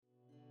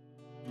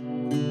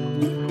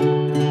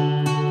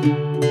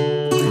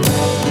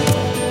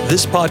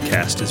This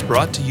podcast is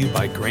brought to you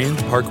by Grand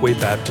Parkway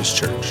Baptist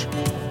Church,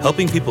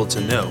 helping people to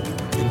know,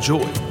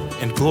 enjoy,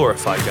 and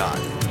glorify God.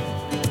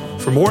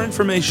 For more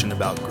information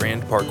about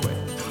Grand Parkway,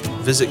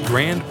 visit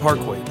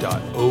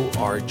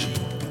grandparkway.org.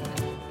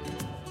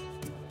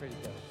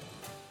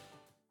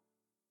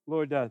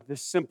 Lord,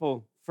 this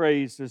simple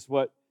phrase is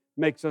what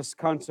makes us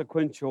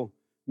consequential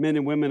men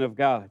and women of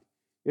God.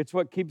 It's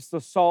what keeps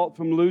the salt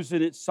from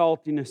losing its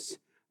saltiness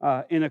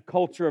in a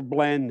culture of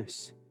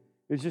blandness.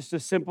 It's just a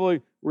simple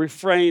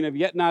refrain of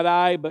yet not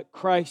I, but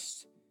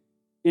Christ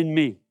in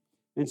me.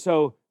 And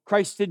so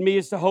Christ in me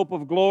is the hope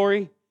of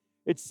glory.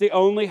 It's the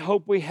only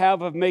hope we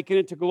have of making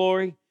it to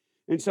glory.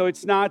 And so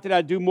it's not that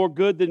I do more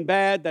good than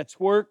bad. That's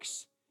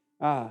works.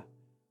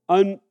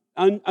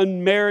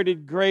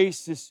 Unmerited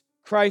grace is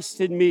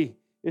Christ in me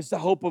is the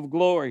hope of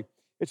glory.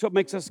 It's what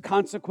makes us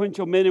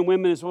consequential men and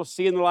women, as we'll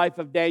see in the life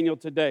of Daniel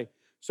today.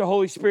 So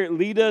Holy Spirit,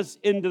 lead us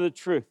into the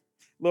truth.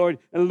 Lord,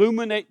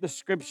 illuminate the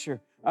Scripture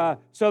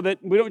so that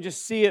we don't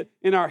just see it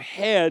in our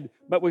head,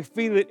 but we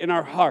feel it in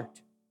our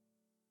heart.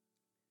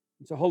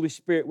 And so Holy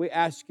Spirit, we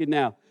ask you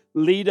now,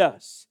 lead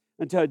us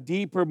into a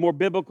deeper, more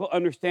biblical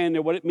understanding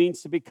of what it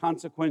means to be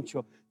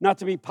consequential. Not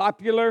to be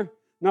popular,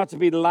 not to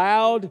be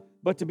loud,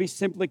 but to be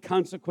simply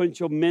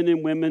consequential men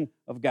and women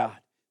of God.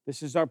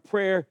 This is our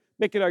prayer.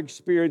 Make it our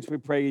experience, we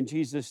pray in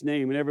Jesus'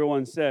 name. And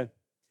everyone said,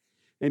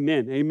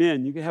 amen,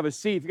 amen. You can have a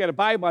seat. If you got a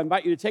Bible, I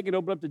invite you to take it,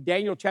 open up to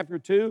Daniel chapter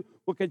 2.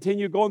 We'll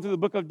continue going through the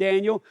book of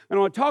Daniel. And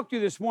I want to talk to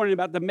you this morning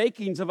about the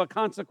makings of a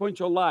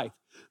consequential life.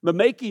 The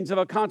makings of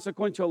a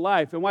consequential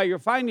life. And while you're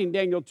finding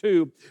Daniel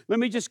 2, let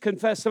me just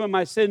confess some of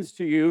my sins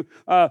to you.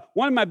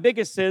 One of my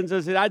biggest sins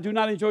is that I do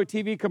not enjoy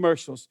TV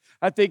commercials.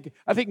 I think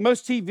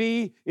most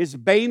TV is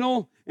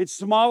banal. It's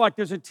small. Like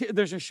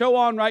there's a show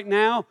on right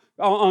now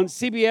on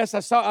CBS.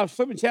 I was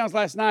flipping channels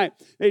last night.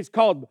 It's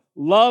called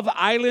Love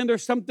Island or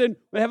something.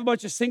 They have a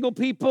bunch of single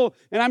people,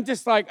 and I'm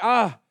just like,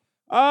 I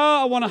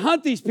want to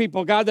hunt these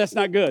people. God, that's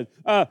not good.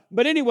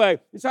 But anyway,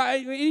 so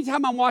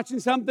anytime I'm watching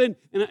something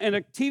and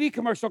a TV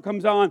commercial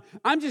comes on,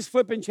 I'm just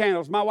flipping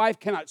channels. My wife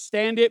cannot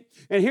stand it.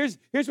 And here's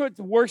what's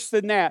worse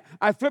than that.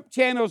 I flip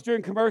channels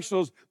during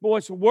commercials, but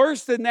what's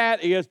worse than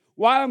that is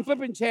while I'm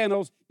flipping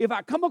channels, if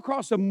I come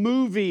across a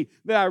movie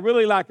that I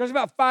really like, there's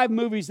about 5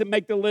 movies that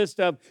make the list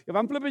of, if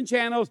I'm flipping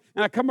channels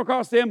and I come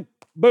across them,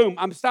 boom,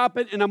 I'm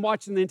stopping and I'm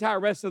watching the entire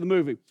rest of the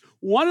movie.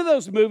 One of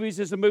those movies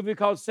is a movie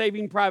called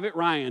Saving Private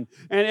Ryan.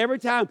 And every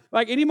time,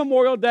 like any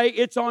Memorial Day,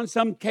 it's on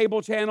some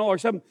cable channel or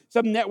some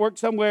network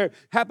somewhere.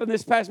 Happened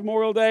this past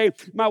Memorial Day.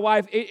 My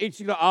wife,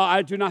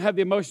 I do not have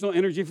the emotional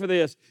energy for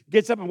this.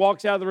 Gets up and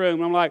walks out of the room.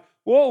 And I'm like,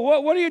 well,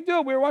 what are you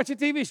doing? We were watching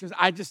TV. She goes,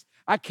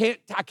 I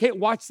can't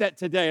watch that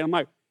today. And I'm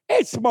like,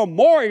 it's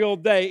Memorial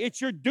Day. It's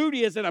your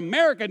duty as an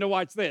American to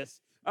watch this.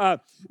 And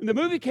the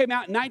movie came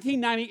out in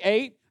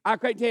 1998. I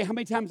can't tell you how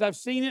many times I've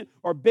seen it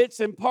or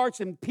bits and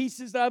parts and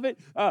pieces of it.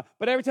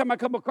 But every time I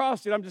come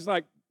across it, I'm just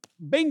like,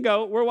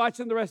 bingo, we're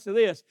watching the rest of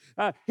this.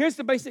 Here's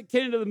the basic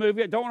tenet of the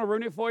movie. I don't want to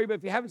ruin it for you, but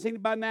if you haven't seen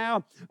it by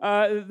now,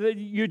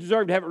 you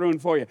deserve to have it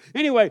ruined for you.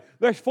 Anyway,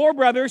 there's 4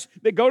 brothers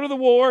that go to the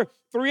war.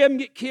 3 of them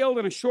get killed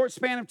in a short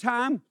span of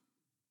time.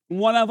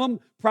 One of them,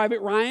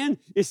 Private Ryan,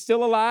 is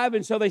still alive,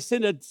 and so they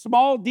send a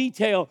small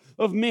detail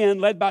of men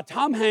led by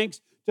Tom Hanks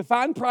to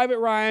find Private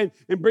Ryan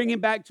and bring him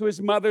back to his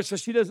mother so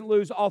she doesn't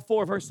lose all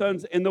 4 of her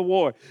sons in the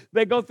war.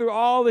 They go through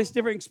all these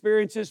different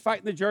experiences,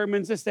 fighting the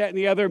Germans, this, that, and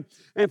the other,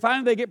 and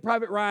finally they get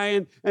Private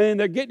Ryan, and then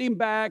they're getting him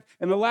back,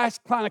 and the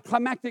last kind of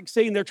climactic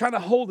scene, they're trying to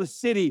hold the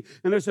city,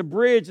 and there's a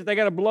bridge that they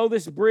got to blow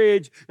this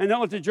bridge, and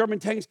don't let the German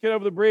tanks get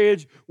over the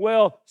bridge.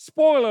 Well,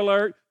 spoiler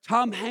alert,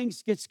 Tom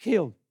Hanks gets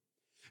killed.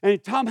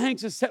 And Tom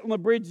Hanks is sitting on the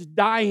bridge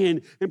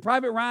dying. And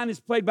Private Ryan is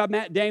played by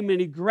Matt Damon.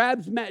 And he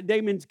grabs Matt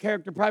Damon's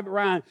character, Private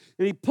Ryan,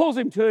 and he pulls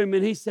him to him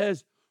and he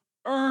says,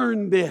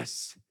 earn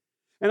this.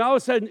 And all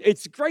of a sudden,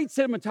 it's great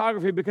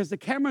cinematography because the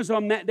camera's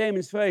on Matt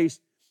Damon's face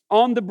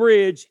on the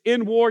bridge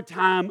in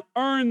wartime.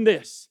 Earn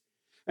this.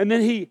 And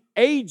then he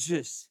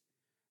ages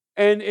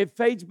and it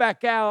fades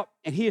back out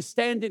and he is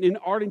standing in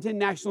Arlington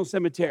National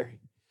Cemetery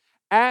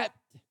at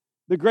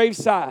the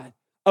graveside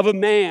of a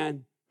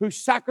man who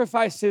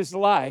sacrificed his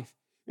life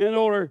in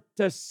order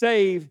to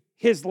save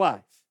his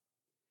life.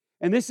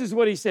 And this is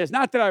what he says.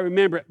 Not that I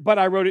remember it, but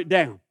I wrote it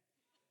down.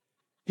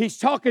 He's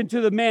talking to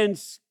the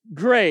man's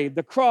grave,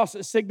 the cross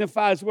that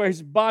signifies where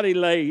his body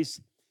lays.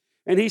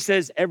 And he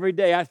says, every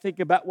day I think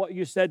about what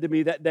you said to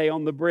me that day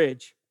on the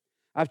bridge.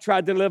 I've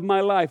tried to live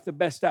my life the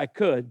best I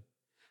could.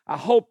 I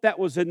hope that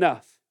was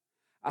enough.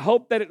 I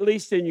hope that at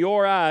least in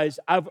your eyes,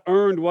 I've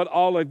earned what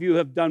all of you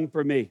have done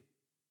for me.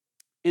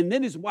 And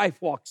then his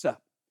wife walks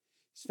up.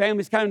 His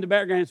family's kind of in the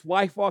background. His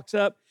wife walks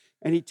up,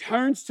 and he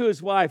turns to his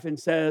wife and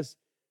says,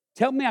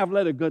 tell me I've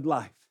led a good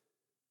life.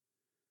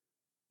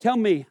 Tell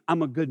me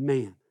I'm a good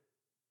man.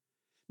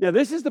 Now,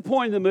 this is the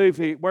point in the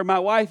movie where my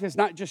wife is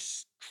not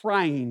just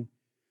crying.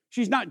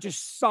 She's not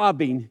just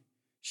sobbing.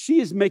 She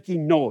is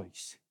making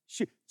noise.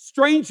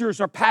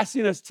 strangers are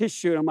passing us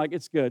tissue. And I'm like,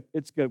 it's good.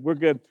 It's good. We're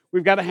good.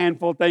 We've got a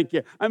handful. Thank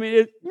you. I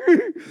mean,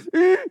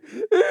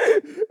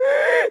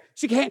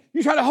 she can't.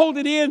 You try to hold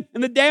it in,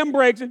 and the dam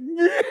breaks. And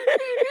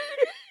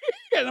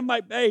I'm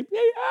like, babe,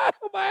 oh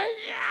my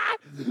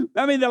God.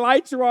 I mean, the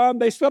lights are on.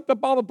 They swept up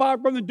all the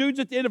popcorn. The dude's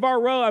at the end of our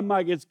row. I'm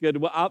like, it's good.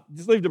 Well, I'll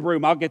just leave the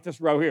broom. I'll get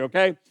this row here,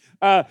 okay?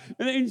 And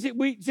then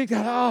she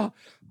goes,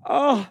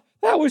 oh,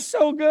 that was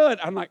so good.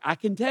 I'm like, I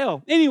can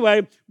tell.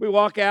 Anyway, we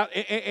walk out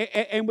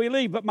and we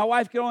leave. But my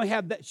wife can only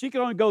have that. She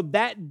can only go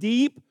that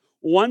deep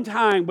one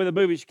time with a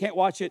movie. She can't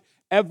watch it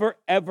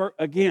ever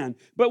again.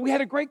 But we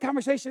had a great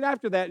conversation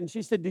after that. And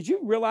she said, did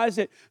you realize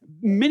that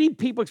many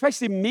people,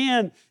 especially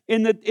men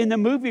in the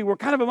movie, were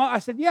kind of I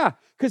said, yeah,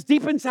 because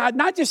deep inside,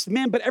 not just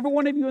men, but every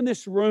one of you in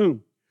this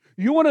room,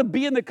 you want to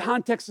be in the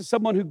context of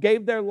someone who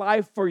gave their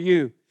life for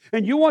you.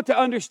 And you want to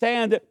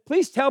understand that,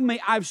 please tell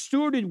me I've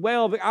stewarded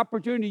well the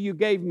opportunity you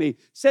gave me.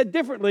 Said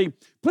differently,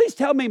 please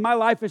tell me my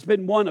life has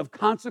been one of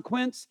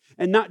consequence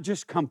and not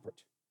just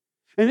comfort.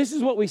 And this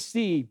is what we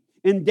see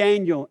in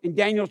Daniel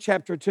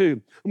chapter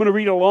 2. I'm going to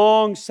read a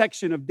long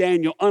section of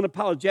Daniel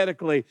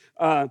unapologetically.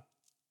 And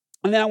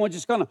then I'm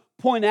just going to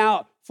point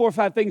out 4 or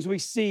 5 things we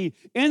see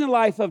in the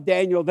life of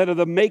Daniel that are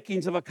the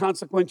makings of a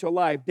consequential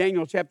life.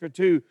 Daniel chapter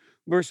 2,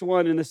 verse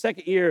 1, in the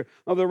second year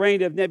of the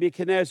reign of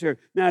Nebuchadnezzar.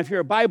 Now, if you're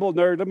a Bible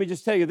nerd, let me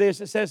just tell you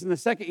this. It says in the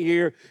second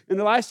year, in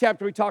the last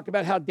chapter, we talked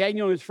about how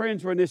Daniel and his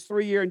friends were in this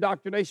 3-year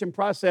indoctrination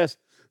process.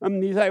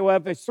 You say, well,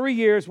 if it's 3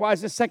 years, why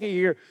is this second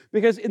year?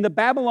 Because in the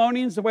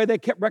Babylonians, the way they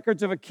kept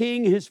records of a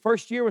king, his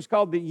first year was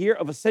called the year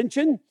of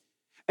ascension.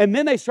 And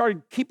then they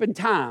started keeping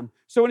time.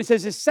 So when he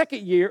says his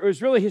second year, it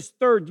was really his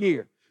 3rd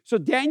year. So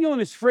Daniel and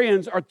his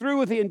friends are through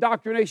with the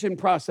indoctrination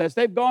process.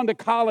 They've gone to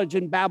college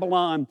in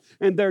Babylon,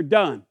 and they're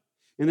done.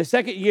 In the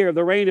second year of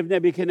the reign of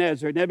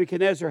Nebuchadnezzar,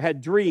 Nebuchadnezzar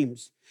had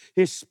dreams.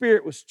 His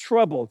spirit was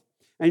troubled,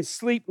 and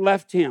sleep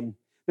left him.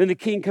 Then the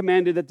king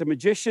commanded that the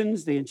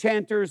magicians, the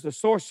enchanters, the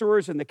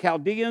sorcerers, and the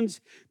Chaldeans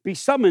be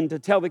summoned to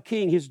tell the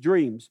king his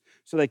dreams.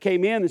 So they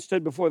came in and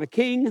stood before the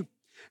king,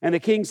 and the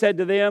king said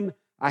to them,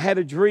 I had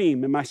a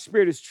dream, and my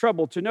spirit is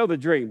troubled to know the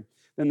dream.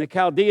 Then the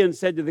Chaldeans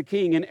said to the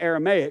king in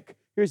Aramaic,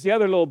 here's the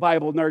other little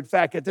Bible nerd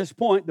fact. At this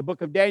point, the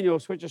book of Daniel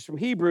switches from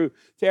Hebrew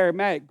to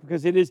Aramaic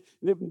because it is,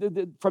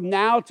 from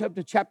now to up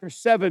to chapter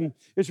 7,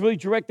 it's really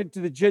directed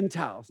to the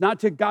Gentiles, not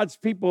to God's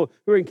people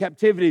who are in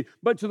captivity,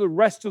 but to the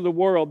rest of the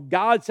world.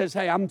 God says,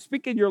 hey, I'm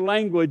speaking your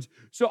language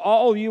so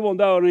all you will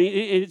know. And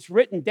it's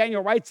written,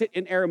 Daniel writes it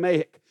in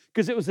Aramaic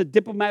because it was the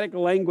diplomatic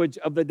language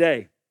of the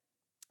day.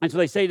 And so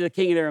they say to the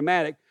king in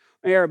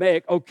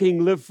Aramaic, O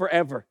king, live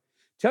forever.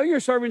 Tell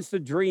your servants the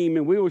dream,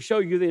 and we will show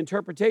you the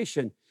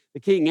interpretation. The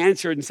king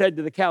answered and said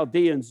to the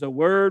Chaldeans, the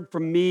word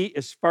from me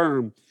is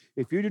firm.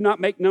 If you do not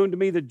make known to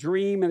me the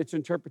dream and its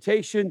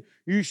interpretation,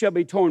 you shall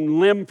be torn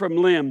limb from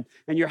limb,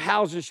 and your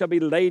houses shall be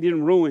laid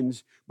in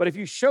ruins. But if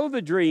you show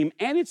the dream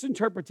and its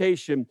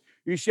interpretation,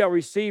 you shall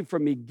receive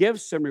from me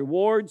gifts and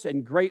rewards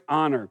and great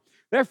honor.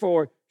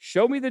 Therefore,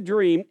 show me the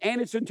dream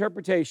and its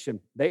interpretation.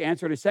 They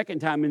answered a second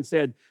time and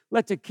said,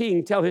 let the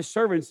king tell his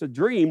servants the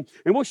dream,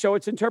 and we'll show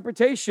its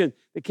interpretation.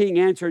 The king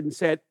answered and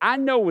said, I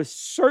know with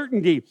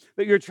certainty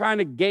that you're trying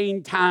to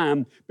gain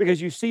time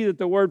because you see that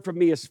the word from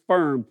me is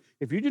firm.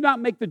 If you do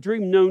not make the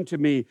dream known to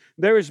me,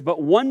 there is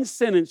but one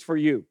sentence for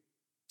you.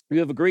 You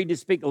have agreed to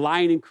speak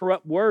lying and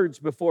corrupt words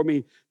before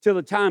me till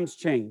the times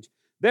change.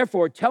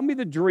 Therefore, tell me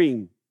the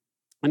dream,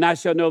 and I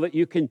shall know that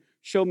you can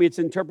show me its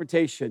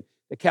interpretation.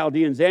 The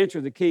Chaldeans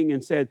answered the king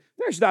and said,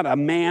 there's not a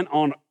man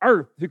on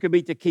earth who can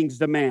meet the king's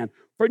demand.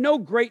 For no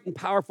great and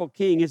powerful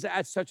king has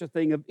asked such a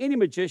thing of any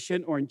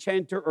magician or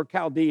enchanter or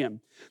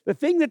Chaldean. The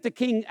thing that the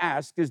king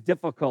asked is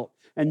difficult,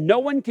 and no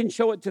one can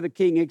show it to the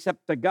king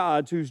except the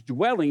gods whose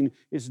dwelling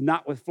is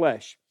not with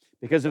flesh.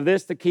 Because of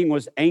this, the king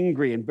was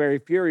angry and very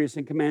furious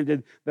and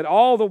commanded that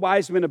all the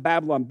wise men of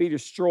Babylon be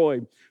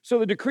destroyed. So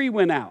the decree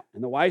went out,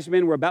 and the wise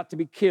men were about to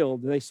be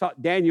killed. They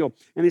sought Daniel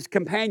and his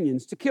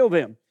companions to kill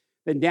them.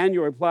 Then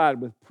Daniel replied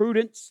with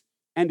prudence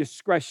and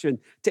discretion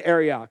to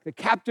Arioch, the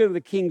captain of the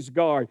king's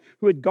guard,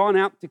 who had gone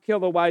out to kill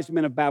the wise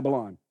men of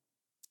Babylon.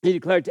 He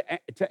declared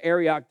to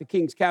Arioch, the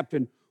king's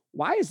captain,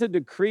 why is the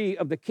decree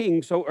of the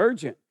king so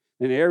urgent?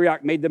 Then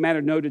Arioch made the matter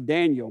known to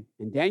Daniel,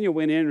 and Daniel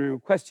went in and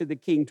requested the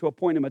king to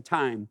appoint him a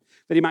time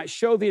that he might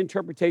show the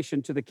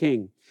interpretation to the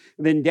king.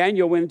 And then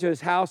Daniel went into his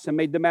house and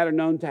made the matter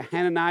known to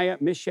Hananiah,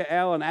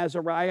 Mishael, and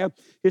Azariah,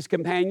 his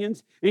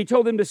companions, and he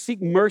told them to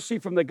seek mercy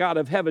from the God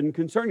of heaven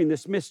concerning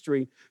this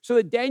mystery, so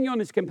that Daniel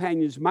and his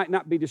companions might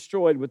not be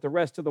destroyed with the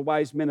rest of the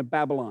wise men of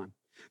Babylon.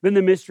 Then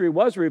the mystery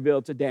was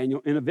revealed to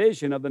Daniel in a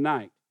vision of the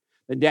night.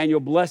 Then Daniel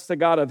blessed the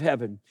God of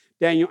heaven.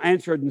 Daniel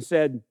answered and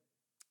said,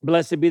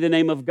 blessed be the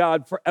name of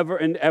God forever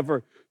and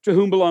ever, to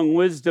whom belong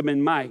wisdom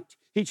and might.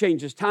 He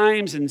changes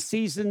times and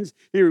seasons.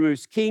 He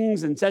removes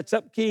kings and sets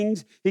up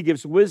kings. He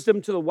gives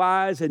wisdom to the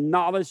wise and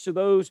knowledge to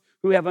those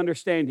who have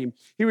understanding.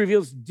 He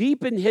reveals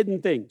deep and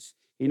hidden things.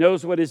 He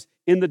knows what is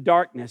in the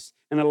darkness,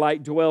 and the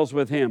light dwells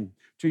with him.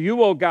 To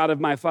you, O God of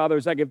my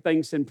fathers, I give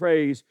thanks and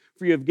praise,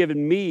 for you have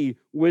given me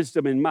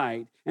wisdom and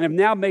might, and have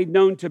now made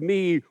known to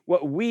me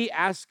what we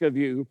ask of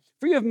you,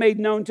 for you have made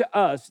known to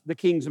us the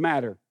king's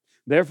matter.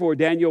 Therefore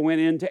Daniel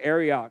went in to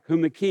Arioch,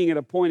 whom the king had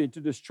appointed to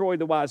destroy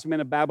the wise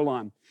men of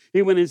Babylon.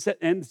 He went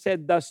and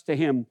said thus to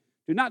him,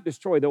 do not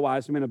destroy the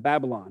wise men of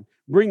Babylon.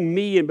 Bring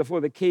me in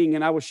before the king,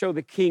 and I will show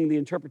the king the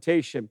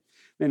interpretation.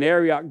 Then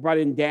Arioch brought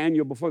in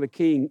Daniel before the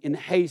king in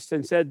haste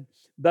and said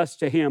thus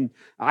to him,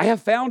 I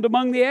have found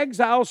among the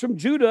exiles from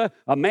Judah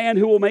a man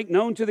who will make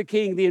known to the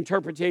king the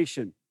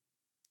interpretation.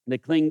 The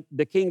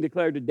king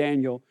declared to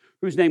Daniel,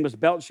 whose name was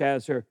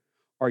Belshazzar,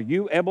 are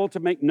you able to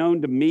make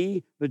known to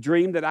me the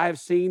dream that I have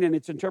seen and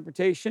its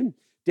interpretation?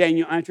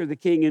 Daniel answered the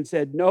king and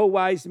said, no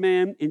wise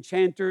man,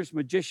 enchanters,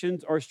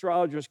 magicians, or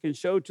astrologers can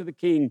show to the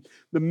king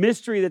the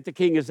mystery that the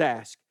king has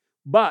asked.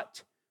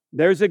 But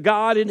there's a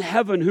God in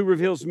heaven who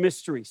reveals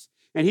mysteries,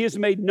 and he has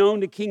made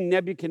known to King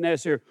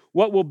Nebuchadnezzar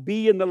what will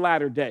be in the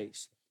latter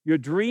days. Your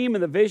dream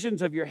and the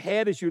visions of your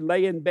head as you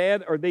lay in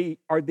bed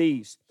are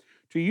these.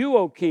 To you,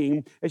 O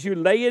king, as you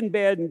lay in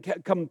bed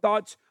and come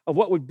thoughts of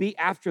what would be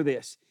after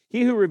this.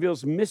 He who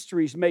reveals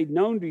mysteries made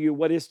known to you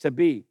what is to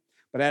be.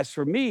 But as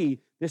for me,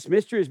 this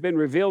mystery has been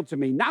revealed to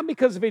me, not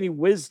because of any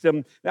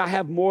wisdom that I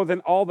have more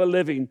than all the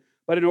living,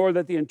 but in order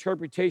that the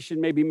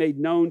interpretation may be made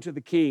known to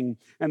the king,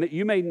 and that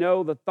you may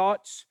know the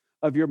thoughts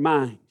of your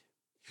mind.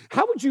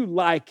 How would you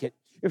like it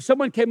if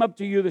someone came up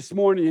to you this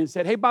morning and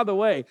said, hey, by the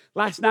way,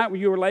 last night when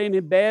you were laying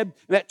in bed,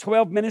 that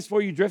 12 minutes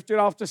before you drifted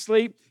off to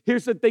sleep,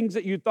 here's the things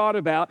that you thought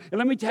about, and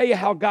let me tell you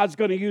how God's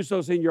going to use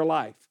those in your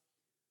life.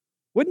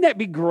 Wouldn't that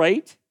be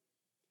great?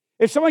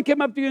 If someone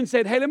came up to you and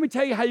said, hey, let me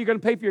tell you how you're going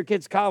to pay for your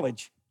kids'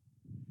 college.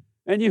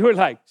 And you were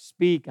like,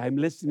 speak, I'm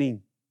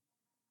listening.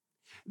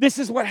 This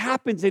is what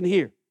happens in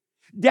here.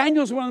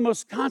 Daniel's one of the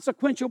most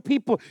consequential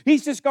people.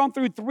 He's just gone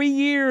through 3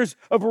 years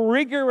of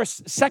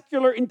rigorous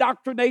secular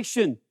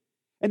indoctrination.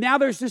 And now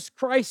there's this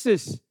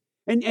crisis.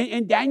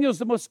 And Daniel's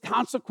the most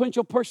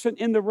consequential person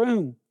in the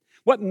room.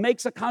 What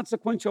makes a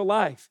consequential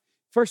life?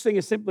 First thing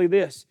is simply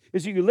this,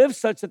 is you live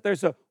such that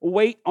there's a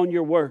weight on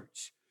your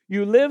words.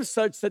 You live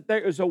such that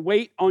there is a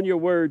weight on your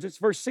words. It's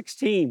verse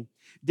 16.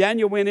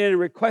 Daniel went in and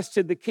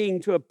requested the king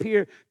to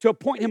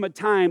appoint him a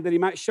time that he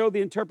might show the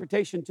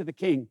interpretation to the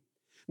king.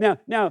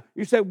 Now,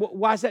 you say, well,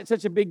 why is that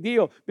such a big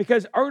deal?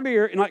 Because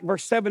earlier in like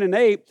verse 7 and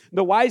 8,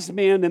 the wise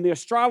men and the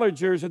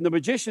astrologers and the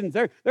magicians,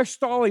 they're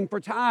stalling for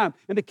time.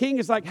 And the king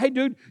is like, hey,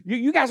 dude,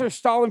 you guys are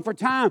stalling for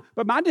time,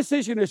 but my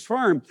decision is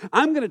firm.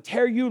 I'm going to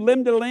tear you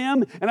limb to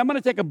limb, and I'm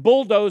going to take a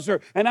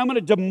bulldozer, and I'm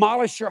going to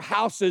demolish your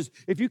houses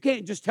if you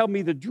can't just tell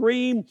me the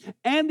dream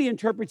and the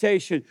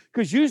interpretation.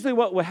 Because usually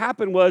what would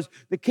happen was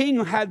the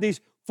king had these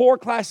 4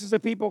 classes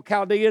of people,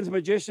 Chaldeans,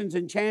 magicians,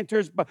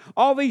 enchanters, but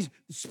all these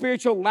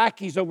spiritual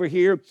lackeys over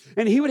here.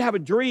 And he would have a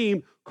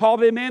dream, call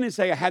them in and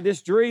say, I had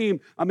this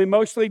dream. I'm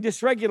emotionally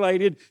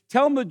dysregulated.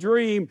 Tell them the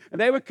dream. And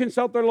they would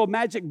consult their little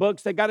magic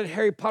books they got at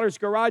Harry Potter's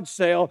garage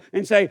sale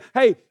and say,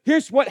 hey,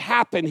 here's what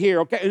happened here.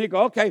 Okay. And they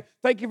go, okay,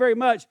 thank you very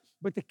much.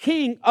 But the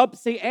king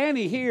ups the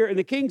ante here. And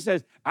the king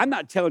says, I'm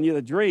not telling you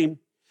the dream.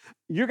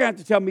 You're going to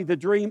have to tell me the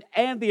dream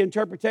and the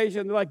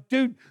interpretation. They're like,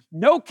 dude,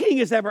 no king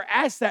has ever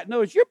asked that.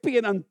 No, you're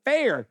being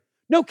unfair.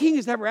 No king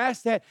has ever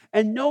asked that,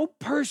 and no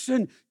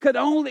person could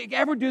only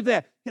ever do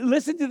that.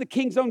 Listen to the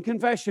king's own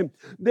confession.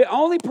 The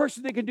only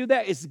person that can do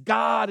that is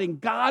God,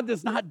 and God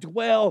does not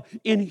dwell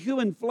in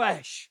human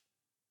flesh.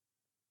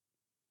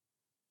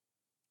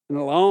 And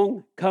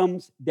along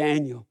comes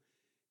Daniel.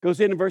 Goes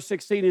in verse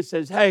 16 and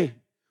says, hey,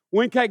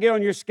 when can I get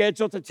on your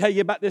schedule to tell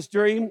you about this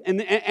dream and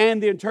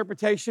the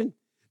interpretation?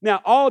 Now,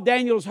 all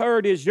Daniel's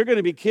heard is you're going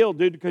to be killed,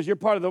 dude, because you're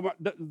part of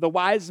the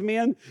wise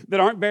men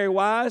that aren't very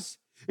wise.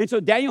 And so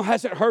Daniel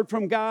hasn't heard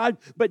from God,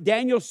 but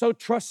Daniel so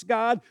trusts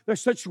God. There's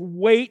such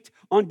weight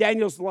on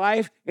Daniel's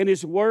life and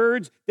his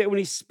words that when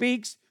he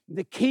speaks,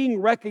 the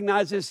king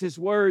recognizes his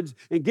words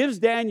and gives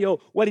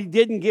Daniel what he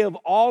didn't give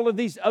all of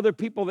these other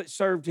people that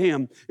served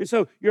him. And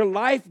so your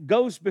life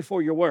goes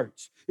before your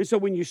words. And so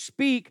when you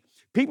speak,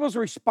 people's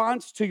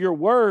response to your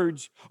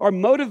words are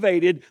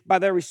motivated by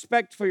their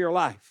respect for your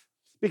life.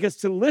 Because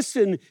to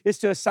listen is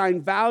to assign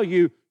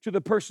value to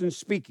the person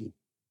speaking.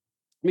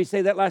 Let me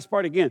say that last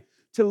part again.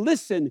 To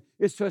listen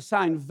is to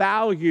assign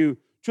value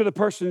to the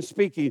person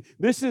speaking.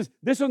 This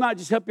will not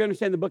just help you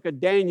understand the book of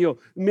Daniel.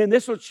 Man,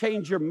 this will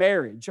change your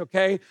marriage,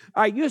 okay?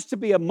 I used to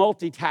be a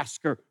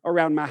multitasker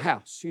around my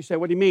house. You say,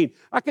 what do you mean?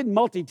 I could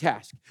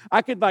multitask.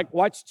 I could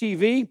watch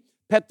TV,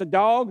 pet the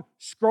dog,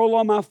 scroll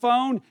on my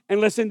phone, and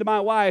listen to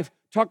my wife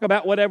talk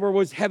about whatever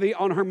was heavy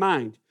on her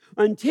mind.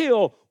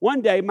 Until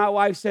one day my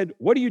wife said,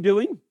 what are you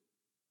doing?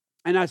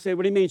 And I said,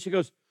 what do you mean? She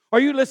goes,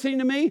 are you listening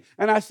to me?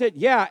 And I said,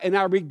 yeah. And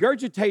I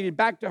regurgitated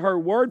back to her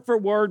word for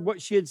word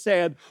what she had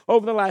said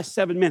over the last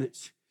 7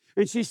 minutes.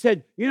 And she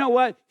said, you know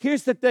what?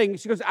 Here's the thing.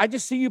 She goes, I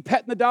just see you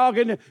petting the dog.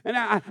 And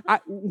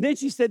then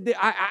she said,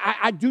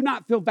 I do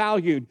not feel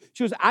valued.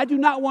 She goes, I do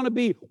not want to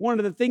be one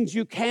of the things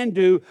you can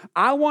do.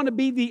 I want to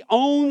be the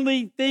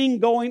only thing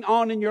going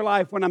on in your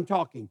life when I'm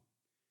talking.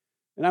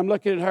 And I'm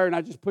looking at her, and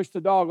I just pushed the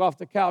dog off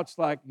the couch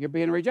like, you're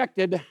being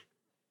rejected.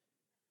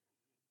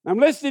 I'm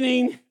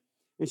listening,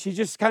 and she's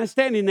just kind of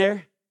standing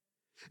there.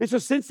 And so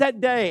since that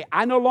day,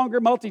 I no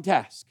longer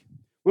multitask.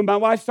 When my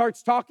wife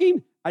starts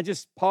talking, I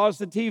just pause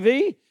the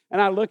TV,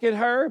 and I look at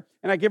her,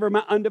 and I give her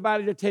my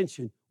undivided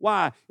attention.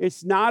 Why?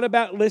 It's not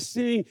about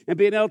listening and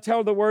being able to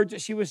tell the words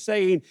that she was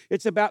saying.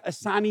 It's about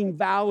assigning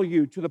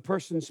value to the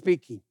person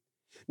speaking.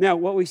 Now,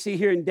 what we see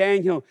here in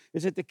Daniel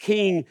is that the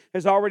king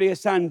has already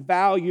assigned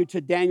value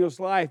to Daniel's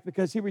life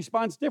because he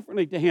responds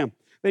differently to him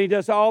than he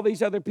does all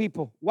these other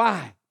people.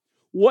 Why?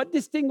 What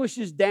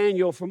distinguishes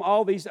Daniel from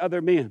all these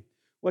other men?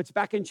 Well, it's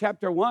back in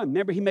chapter 1.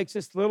 Remember, he makes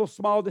this little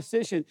small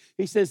decision.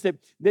 He says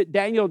that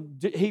Daniel,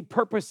 he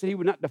purposed that he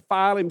would not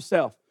defile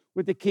himself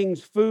with the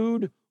king's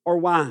food or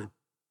wine.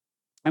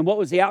 And what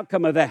was the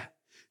outcome of that?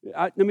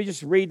 Let me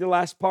just read the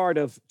last part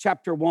of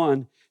chapter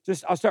 1.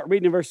 I'll start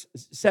reading in verse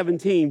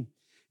 17.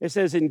 It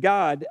says,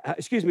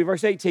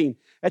 verse 18.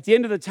 At the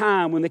end of the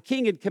time, when the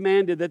king had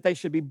commanded that they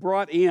should be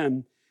brought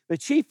in, the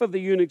chief of the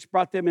eunuchs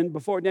brought them in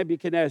before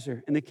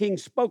Nebuchadnezzar, and the king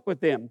spoke with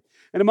them.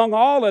 And among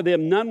all of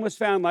them, none was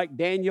found like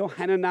Daniel,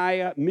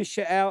 Hananiah,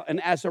 Mishael, and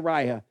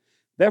Azariah.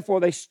 Therefore,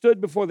 they stood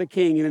before the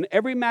king, and in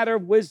every matter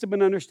of wisdom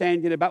and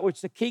understanding about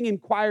which the king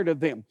inquired of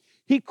them,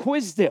 he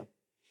quizzed them.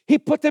 He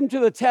put them to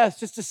the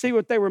test just to see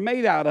what they were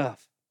made out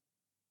of.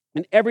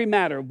 In every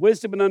matter of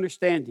wisdom and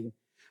understanding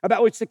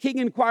about which the king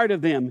inquired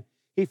of them,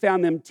 he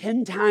found them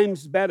 10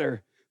 times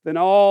better than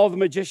all the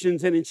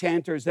magicians and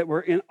enchanters that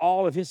were in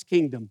all of his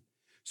kingdom.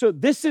 So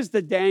this is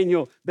the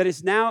Daniel that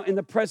is now in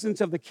the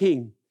presence of the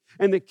king.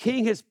 And the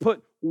king has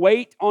put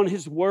weight on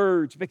his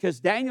words because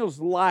Daniel's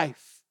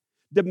life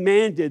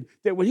demanded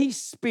that when he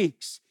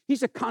speaks,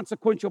 he's a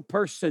consequential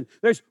person.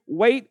 There's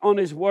weight on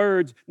his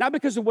words, not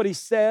because of what he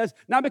says,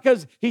 not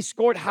because he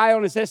scored high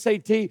on his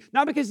SAT,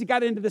 not because he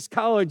got into this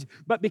college,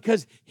 but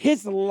because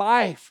his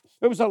life,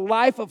 there was a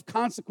life of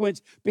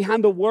consequence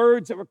behind the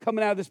words that were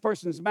coming out of this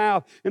person's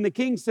mouth. And the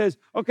king says,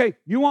 okay,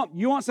 you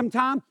want some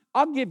time?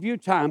 I'll give you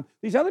time.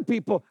 These other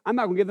people, I'm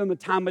not going to give them the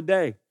time of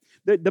day.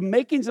 The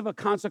makings of a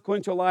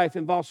consequential life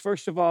involves,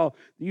 first of all,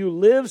 you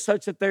live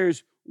such that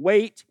there's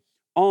weight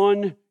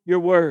on your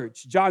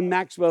words. John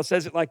Maxwell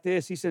says it like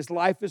this. He says,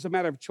 life is a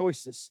matter of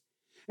choices,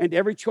 and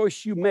every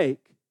choice you make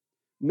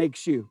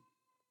makes you.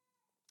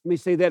 Let me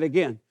say that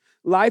again.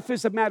 Life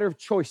is a matter of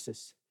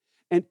choices,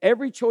 and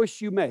every choice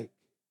you make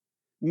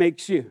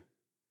makes you.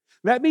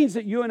 That means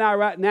that you and I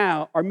right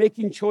now are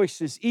making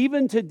choices,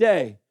 even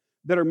today,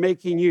 that are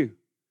making you.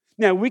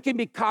 Now, we can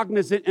be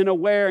cognizant and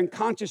aware and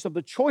conscious of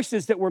the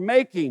choices that we're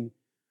making,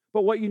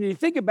 but what you need to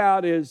think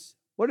about is,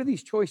 what are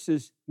these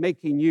choices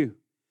making you?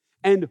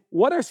 And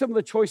what are some of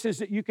the choices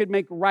that you could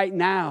make right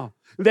now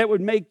that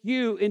would make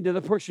you into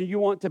the person you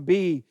want to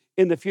be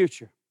in the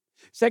future?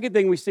 Second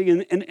thing we see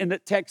in the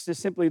text is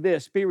simply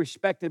this: be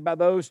respected by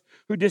those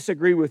who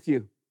disagree with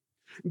you.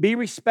 Be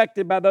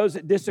respected by those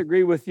that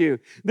disagree with you.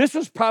 This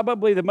was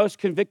probably the most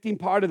convicting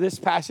part of this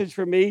passage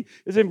for me,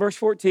 is in verse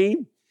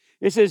 14.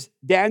 It says,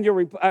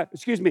 I'll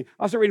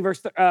start reading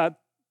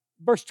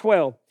verse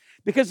 12.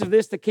 Because of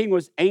this, the king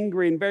was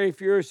angry and very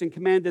furious and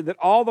commanded that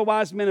all the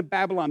wise men of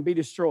Babylon be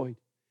destroyed.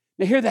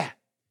 Now hear that.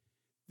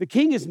 The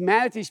king is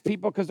mad at these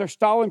people because they're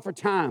stalling for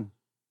time.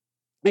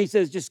 And he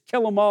says, just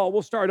kill them all.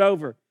 We'll start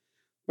over.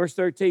 Verse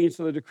 13,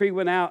 so the decree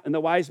went out and the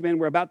wise men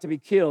were about to be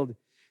killed.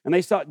 And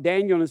they sought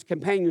Daniel and his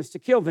companions to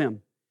kill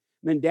them.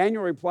 And then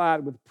Daniel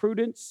replied with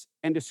prudence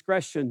and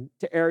discretion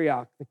to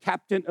Arioch, the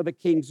captain of the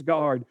king's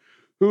guard,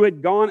 who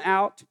had gone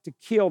out to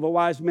kill the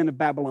wise men of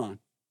Babylon.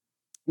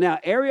 Now,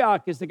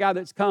 Arioch is the guy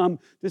that's come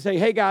to say,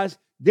 hey, guys,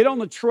 get on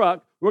the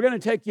truck. We're going to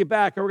take you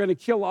back, and we're going to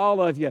kill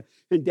all of you.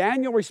 And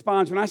Daniel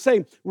responds, when I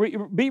say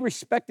be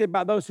respected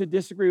by those who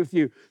disagree with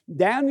you,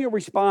 Daniel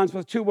responds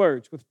with 2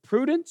 words, with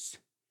prudence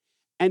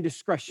and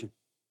discretion.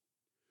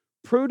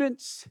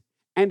 Prudence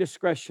and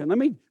discretion. Let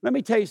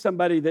me tell you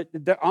somebody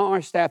that on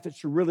our staff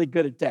that's really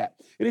good at that.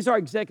 It is our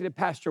executive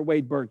pastor,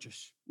 Wade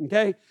Burgess.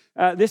 Okay?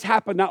 This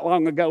happened not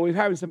long ago. We were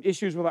having some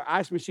issues with our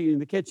ice machine in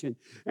the kitchen.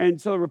 And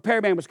so the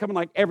repairman was coming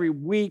like every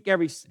week,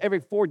 every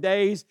 4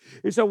 days.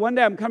 And so one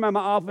day I'm coming out of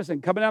my office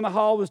and coming down the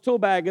hall with his tool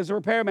bag as a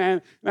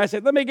repairman. And I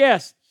said, let me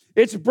guess,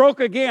 it's broke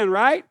again,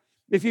 right?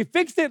 If you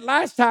fixed it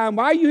last time,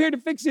 why are you here to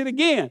fix it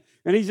again?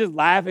 And he's just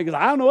laughing because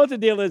I don't know what the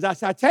deal is. I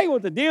said, I tell you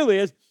what the deal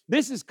is.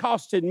 This is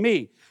costing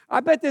me.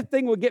 I bet this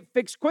thing would get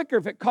fixed quicker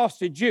if it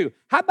costed you.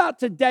 How about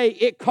today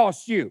it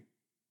costs you?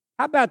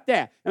 How about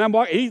that? And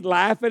he's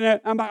laughing.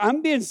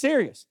 I'm being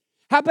serious.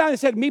 How about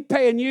instead of me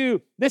paying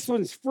you, this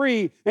one's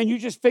free, and you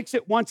just fix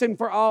it once and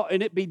for all,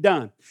 and it be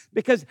done?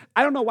 Because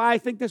I don't know why I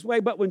think this way,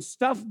 but when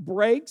stuff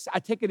breaks, I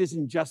take it as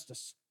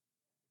injustice.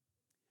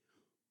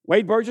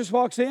 Wade Burgess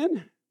walks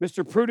in,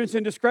 Mr. Prudence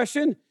and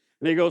Discretion,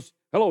 and he goes,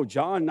 hello,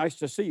 John, nice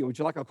to see you. Would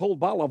you like a cold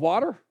bottle of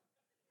water?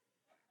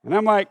 And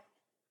I'm like,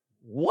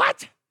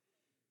 what?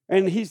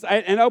 And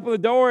and open the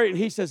door, and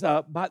he says,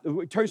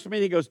 turns to me,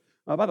 and he goes,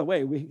 by the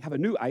way, we have a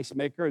new ice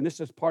maker, and this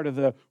is part of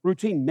the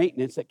routine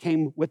maintenance that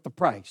came with the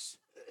price.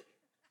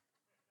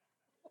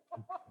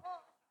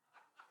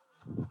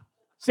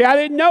 See, I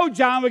didn't know,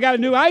 John, we got a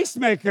new ice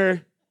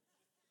maker.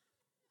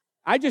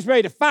 I just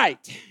ready to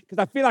fight because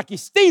I feel like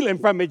he's stealing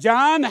from me,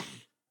 John.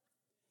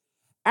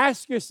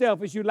 Ask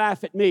yourself as you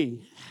laugh at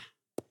me,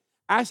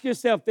 ask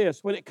yourself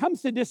this. When it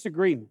comes to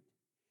disagreement,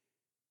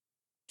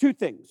 two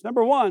things.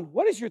 Number one,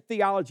 what is your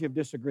theology of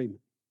disagreement?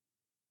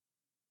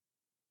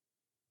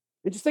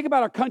 And just think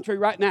about our country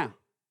right now.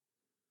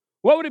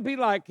 What would it be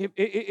like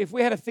if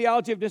we had a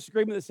theology of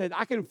disagreement that said,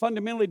 I can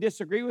fundamentally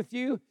disagree with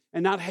you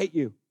and not hate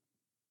you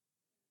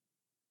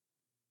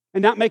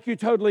and not make you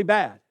totally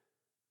bad?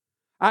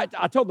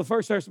 I told the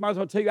first service, I might as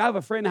well tell you, I have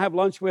a friend I have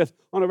lunch with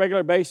on a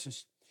regular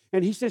basis.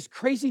 And he says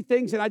crazy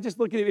things, and I just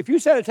look at him. If you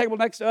sat at a table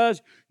next to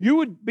us, you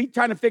would be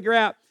trying to figure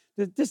out,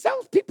 does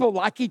those people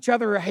like each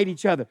other or hate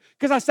each other?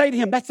 Because I say to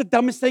him, that's the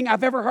dumbest thing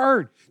I've ever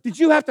heard. Did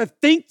you have to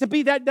think to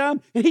be that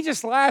dumb? And he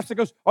just laughs and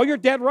goes, oh, you're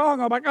dead wrong.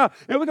 I'm like, oh.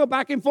 And we go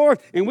back and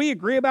forth, and we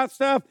agree about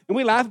stuff, and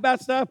we laugh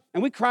about stuff,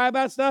 and we cry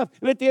about stuff.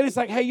 And at the end, it's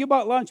like, hey, you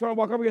bought lunch. You want to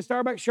walk over to get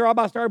Starbucks? Sure, I'll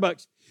buy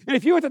Starbucks. And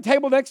if you were at the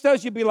table next to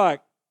us, you'd be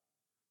like,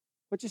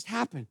 what just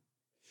happened?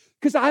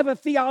 Because I have a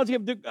theology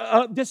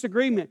of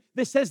disagreement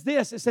that says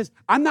this. It says,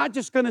 I'm not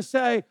just going to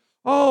say,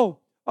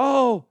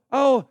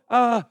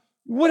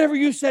 whatever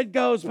you said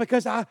goes,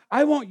 because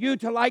I want you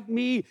to like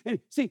me. And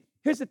see,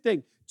 here's the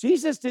thing.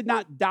 Jesus did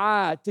not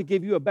die to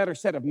give you a better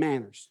set of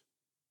manners.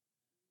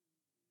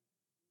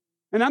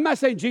 And I'm not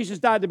saying Jesus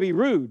died to be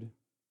rude.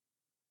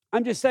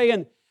 I'm just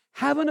saying,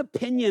 have an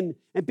opinion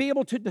and be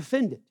able to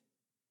defend it.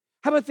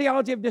 Have a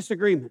theology of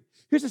disagreement.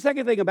 Here's the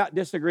second thing about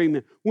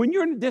disagreement. When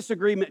you're in a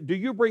disagreement, do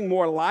you bring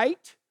more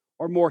light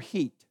or more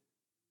heat?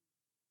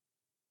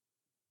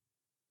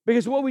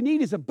 Because what we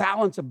need is a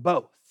balance of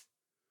both.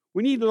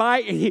 We need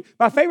light and heat.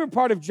 My favorite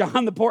part of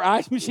John, the poor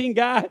ice machine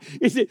guy,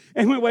 is that,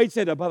 and when Wade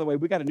said, oh, by the way,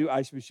 we got a new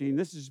ice machine.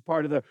 This is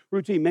part of the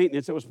routine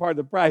maintenance. It was part of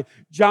the price.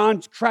 John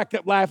cracked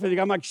up laughing.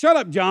 I'm like, shut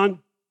up,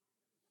 John.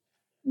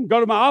 Go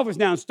to my office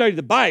now and study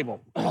the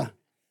Bible.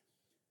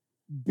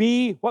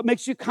 Be what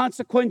makes you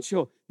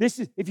consequential. This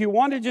is, if you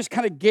want to just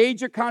kind of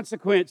gauge your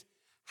consequence,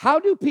 how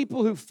do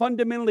people who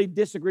fundamentally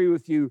disagree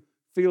with you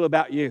feel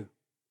about you?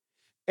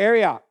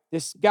 Arioch,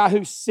 this guy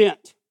who's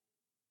sent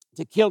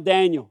to kill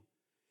Daniel,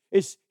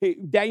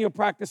 Daniel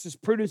practices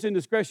prudence and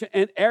discretion,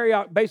 and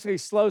Arioch basically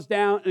slows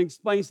down and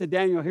explains to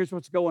Daniel, here's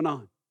what's going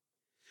on.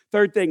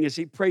 Third thing is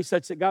he prays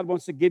such that God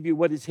wants to give you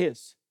what is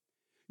his.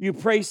 You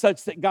pray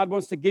such that God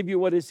wants to give you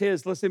what is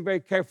his. Listen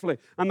very carefully.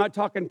 I'm not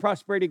talking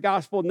prosperity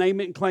gospel,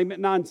 name it and claim it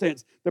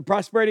nonsense. The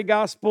prosperity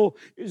gospel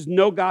is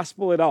no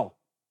gospel at all.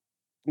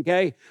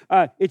 Okay?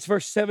 It's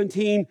verse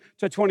 17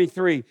 to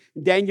 23.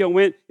 Daniel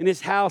went in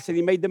his house and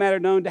he made the matter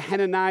known to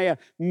Hananiah,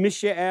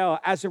 Mishael,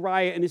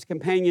 Azariah, and his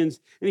companions.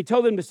 And he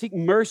told them to seek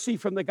mercy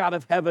from the God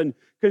of heaven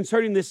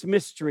concerning this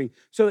mystery,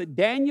 so that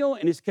Daniel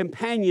and his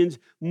companions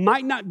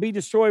might not be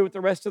destroyed with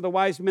the rest of the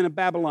wise men of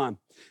Babylon.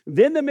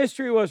 Then the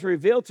mystery was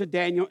revealed to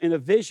Daniel in a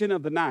vision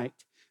of the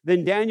night.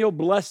 Then Daniel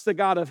blessed the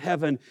God of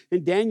heaven,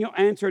 and Daniel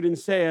answered and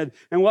said,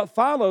 and what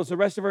follows, the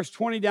rest of verse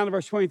 20 down to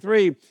verse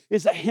 23,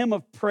 is a hymn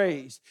of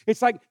praise.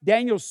 It's like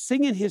Daniel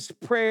singing his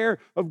prayer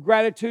of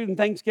gratitude and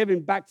thanksgiving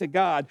back to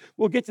God.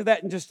 We'll get to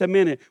that in just a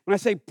minute. When I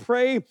say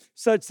pray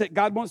such that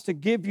God wants to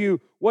give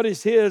you what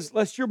is his,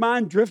 lest your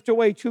mind drift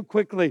away too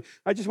quickly,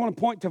 I just want to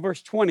point to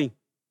verse 20.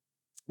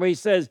 Where he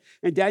says,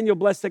 and Daniel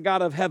blessed the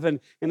God of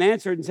heaven and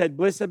answered and said,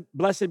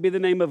 blessed be the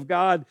name of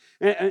God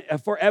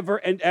forever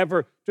and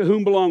ever, to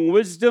whom belong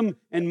wisdom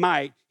and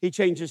might. He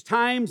changes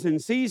times and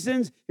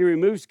seasons. He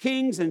removes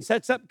kings and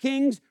sets up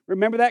kings.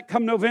 Remember that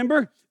come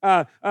November?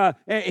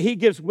 He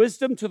gives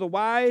wisdom to the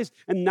wise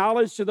and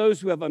knowledge to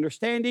those who have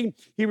understanding.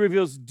 He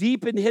reveals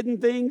deep and hidden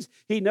things.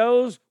 He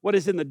knows what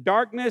is in the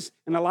darkness,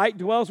 and the light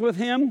dwells with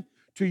him.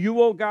 To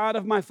you, O God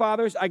of my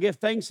fathers, I give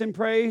thanks and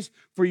praise,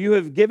 for you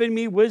have given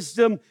me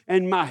wisdom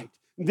and might.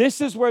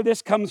 This is where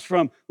this comes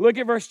from. Look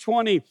at verse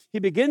 20. He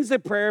begins the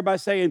prayer by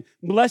saying,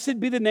 blessed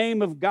be the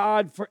name of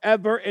God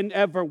forever and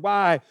ever.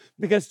 Why?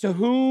 Because to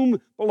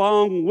whom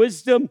belong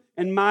wisdom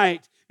and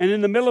might. And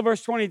in the middle of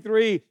verse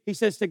 23, he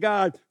says to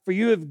God, for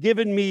you have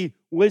given me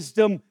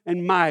wisdom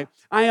and might.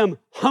 I am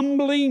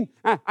trembling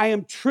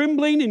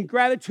in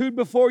gratitude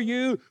before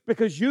you,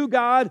 because you,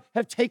 God,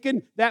 have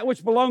taken that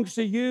which belongs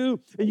to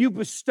you and you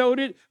bestowed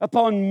it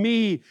upon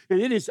me.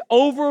 And it is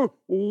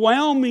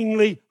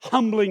overwhelmingly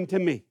humbling to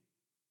me.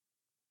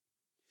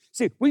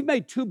 See, we've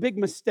made two big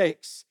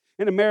mistakes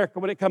in America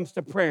when it comes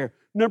to prayer.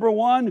 Number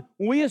one,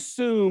 we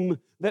assume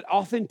that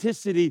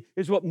authenticity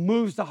is what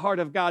moves the heart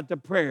of God to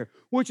prayer,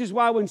 which is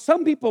why when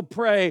some people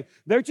pray,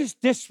 they're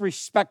just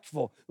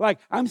disrespectful. Like,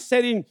 I'm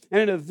sitting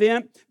at an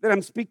event that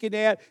I'm speaking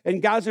at,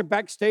 and guys are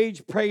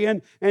backstage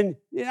praying, and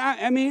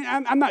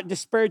I'm not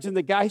disparaging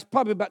the guy. He's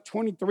probably about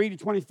 23 to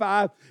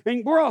 25,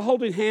 and we're all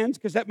holding hands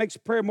because that makes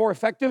prayer more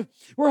effective.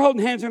 We're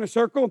holding hands in a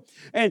circle,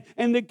 and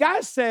the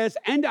guy says,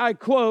 and I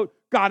quote,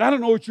 God, I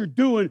don't know what you're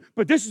doing,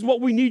 but this is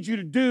what we need you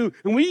to do,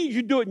 and we need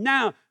you to do it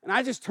now. And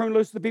I just turned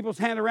loose the people's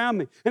hand around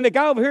me. And the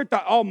guy over here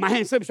thought, oh, my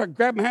hand slipped, so I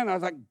grabbed my hand, and I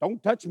was like,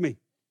 don't touch me.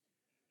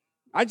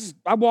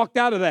 I walked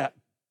out of that.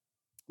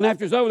 And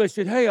after it's over, they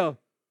said, hey,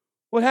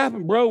 what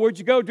happened, bro? Where'd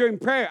you go during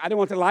prayer? I didn't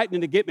want the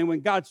lightning to get me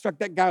when God struck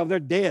that guy over there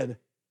dead.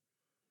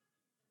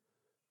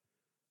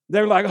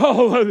 They're like,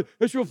 oh,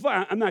 it's real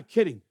fun. I'm not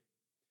kidding.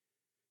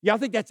 Y'all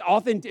think that's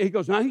authentic? He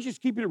goes, no, he's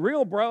just keeping it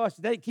real, bro. I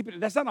said,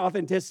 that's not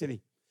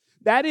authenticity.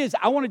 That is,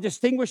 I want to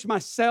distinguish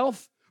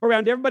myself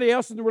around everybody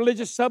else in the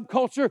religious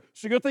subculture,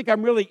 so you'll think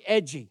I'm really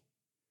edgy.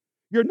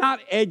 You're not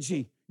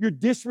edgy. You're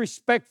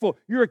disrespectful.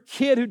 You're a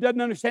kid who doesn't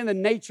understand the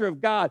nature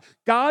of God.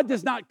 God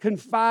does not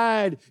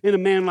confide in a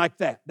man like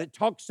that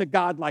talks to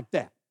God like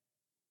that.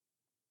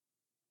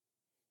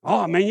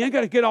 Oh, man, you ain't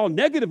got to get all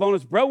negative on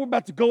us, bro. We're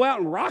about to go out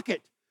and rock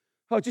it.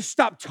 Oh, just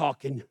stop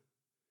talking.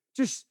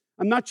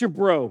 I'm not your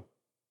bro.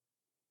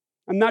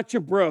 I'm not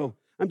your bro.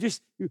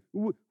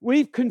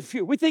 We've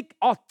confused. We think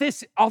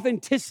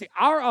authenticity,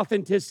 our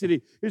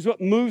authenticity is what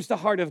moves the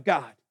heart of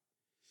God.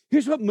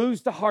 Here's what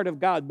moves the heart of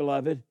God,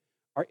 beloved,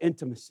 our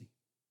intimacy.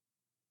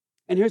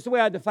 And here's the way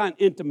I define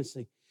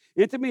intimacy.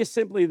 Intimacy is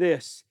simply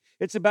this.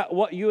 It's about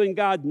what you and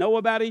God know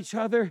about each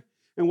other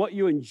and what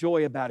you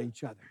enjoy about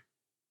each other.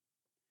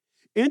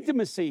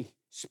 Intimacy,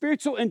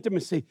 spiritual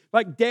intimacy,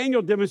 like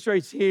Daniel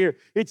demonstrates here,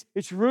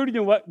 it's rooted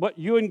in what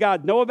you and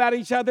God know about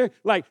each other.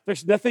 Like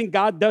there's nothing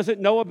God doesn't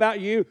know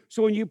about you.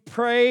 So when you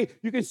pray,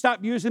 you can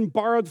stop using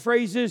borrowed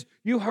phrases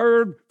you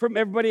heard from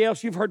everybody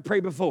else you've heard pray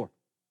before.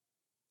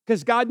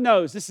 Because God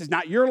knows this is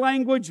not your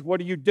language. What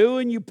are you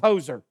doing, you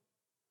poser?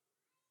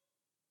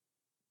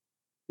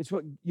 It's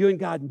what you and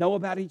God know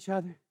about each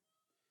other.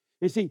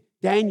 You see,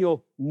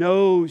 Daniel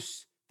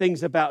knows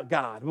things about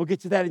God. We'll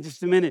get to that in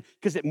just a minute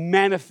because it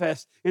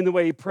manifests in the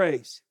way he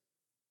prays.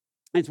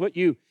 It's what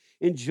you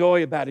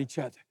enjoy about each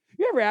other.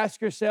 You ever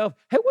ask yourself,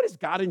 hey, what does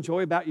God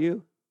enjoy about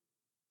you?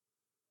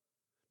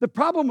 The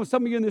problem with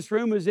some of you in this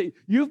room is that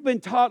you've been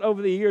taught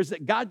over the years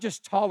that God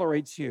just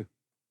tolerates you.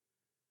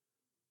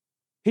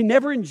 He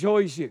never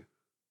enjoys you.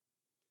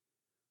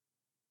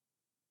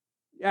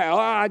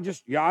 I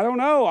don't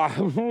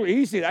know.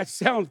 Easy. That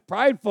sounds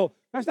prideful.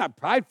 That's not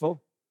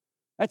prideful.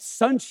 That's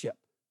sonship.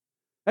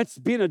 That's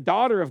being a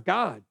daughter of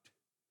God.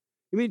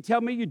 You mean to tell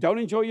me you don't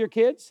enjoy your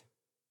kids?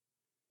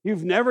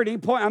 You've never at any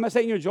point, I'm not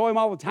saying you enjoy them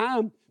all the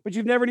time, but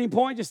you've never at any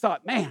point just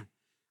thought, man,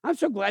 I'm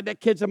so glad that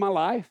kid's in my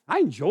life. I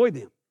enjoy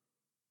them.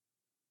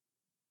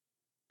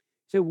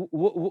 So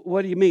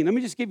what do you mean? Let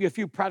me just give you a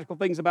few practical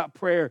things about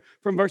prayer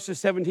from verses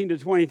 17 to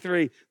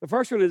 23. The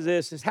first one is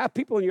this, is have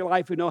people in your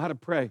life who know how to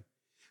pray.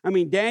 I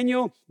mean,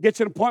 Daniel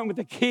gets an appointment with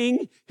the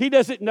king. He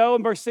doesn't know,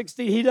 in verse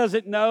 16, he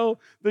doesn't know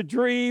the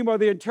dream or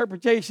the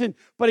interpretation,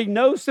 but he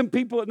knows some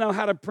people that know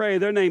how to pray.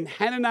 They're named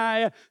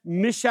Hananiah,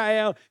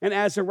 Mishael, and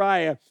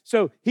Azariah.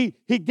 So he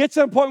gets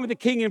an appointment with the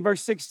king in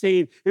verse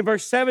 16. In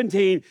verse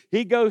 17,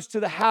 he goes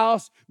to the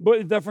house,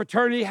 the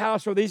fraternity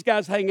house where these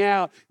guys hang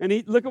out, and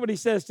look at what he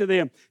says to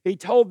them. He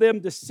told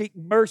them to seek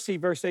mercy,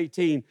 verse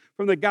 18,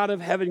 from the God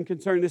of heaven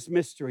concerning this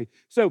mystery.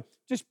 So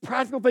just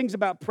practical things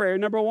about prayer.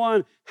 Number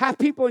one, have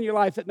people in your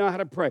life that know how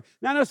to pray.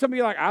 Now, I know some of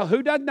you are like, oh,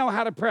 who doesn't know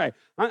how to pray?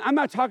 I'm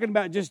not talking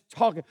about just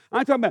talking.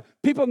 I'm talking about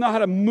people know how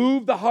to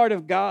move the heart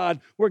of God,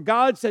 where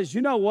God says,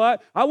 you know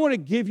what? I want to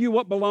give you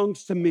what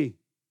belongs to me.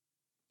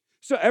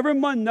 So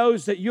everyone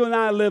knows that you and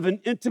I live in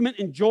intimate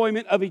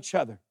enjoyment of each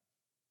other.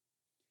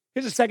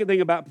 Here's the second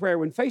thing about prayer.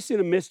 When facing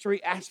a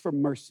mystery, ask for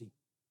mercy.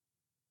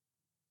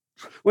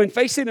 When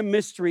facing a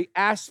mystery,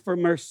 ask for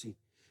mercy.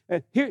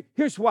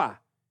 Here's why.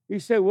 You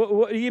say,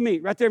 what do you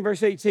mean? Right there in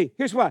verse 18.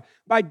 Here's why.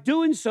 By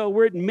doing so,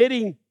 we're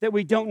admitting that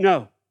we don't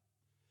know.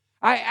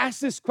 I ask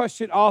this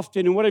question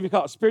often in whatever you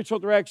call it, spiritual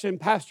direction,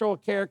 pastoral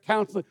care,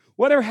 counseling,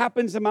 whatever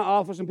happens in my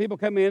office when people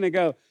come in and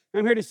go,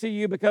 I'm here to see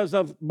you because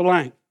of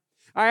blank.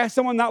 I asked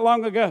someone not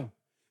long ago,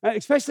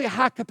 especially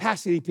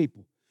high-capacity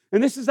people,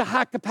 and this is a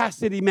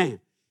high-capacity man.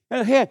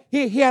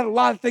 He had a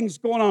lot of things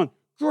going on.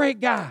 Great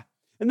guy.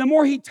 And the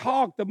more he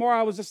talked, the more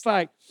I was just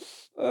like,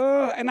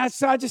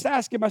 I just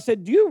asked him, I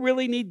said, do you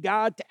really need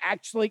God to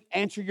actually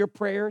answer your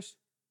prayers?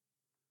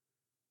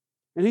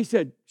 And he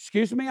said,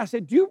 excuse me? I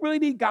said, do you really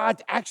need God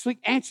to actually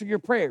answer your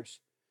prayers?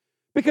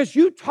 Because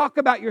you talk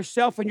about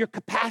yourself and your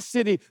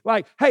capacity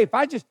like, hey, if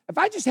I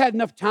just had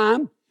enough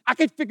time, I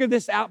could figure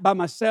this out by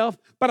myself,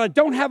 but I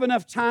don't have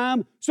enough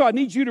time, so I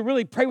need you to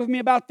really pray with me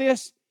about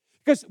this.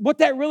 Because what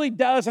that really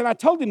does, and I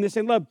told him this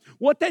in love,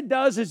 what that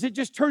does is it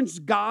just turns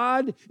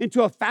God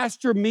into a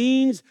faster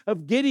means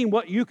of getting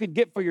what you could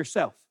get for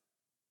yourself.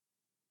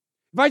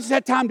 If I just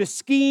had time to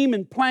scheme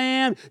and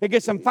plan and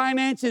get some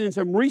financing and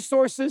some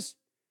resources,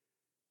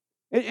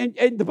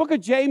 and the book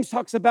of James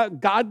talks about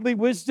godly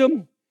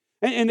wisdom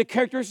and the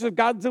characteristics of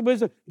godly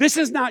wisdom. This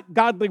is not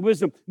godly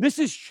wisdom. This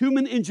is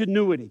human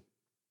ingenuity.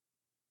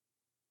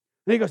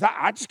 And he goes,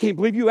 I just can't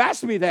believe you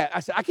asked me that.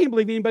 I said, I can't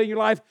believe anybody in your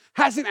life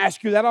hasn't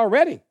asked you that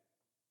already.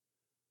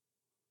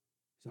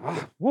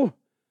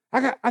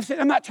 I said,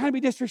 I'm not trying to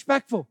be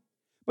disrespectful,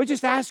 but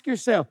just ask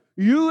yourself.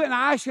 You and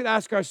I should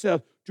ask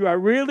ourselves, do I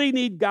really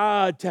need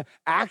God to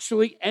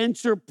actually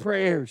answer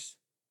prayers?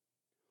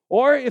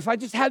 Or if I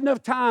just had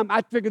enough time,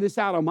 I'd figure this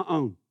out on my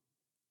own.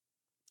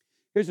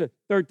 Here's a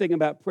third thing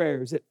about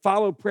prayer, is that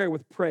follow prayer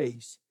with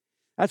praise.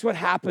 That's what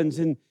happens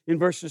in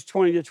verses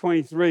 20 to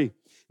 23.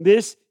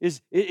 This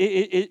is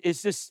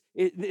this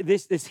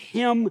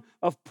hymn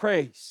of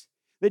praise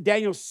that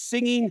Daniel's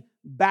singing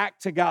back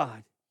to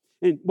God.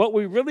 And what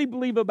we really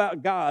believe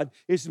about God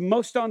is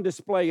most on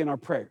display in our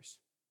prayers.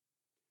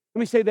 Let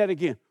me say that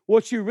again.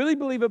 What you really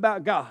believe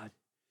about God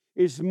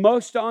is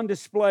most on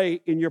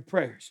display in your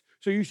prayers.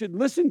 So you should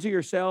listen to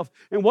yourself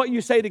and what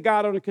you say to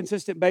God on a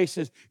consistent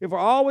basis. If we're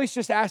always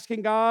just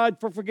asking God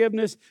for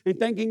forgiveness and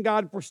thanking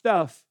God for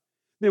stuff,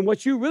 then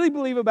what you really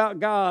believe about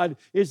God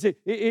is that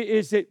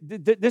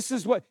this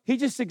is what He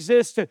just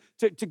exists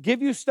to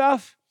give you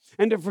stuff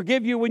and to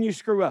forgive you when you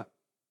screw up.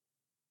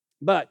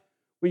 But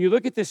when you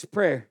look at this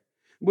prayer,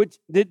 which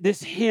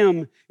this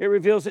hymn, it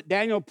reveals that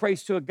Daniel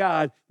prays to a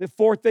God that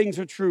four things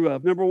are true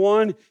of. Number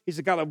one, He's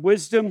a God of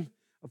wisdom,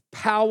 of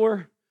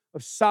power,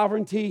 of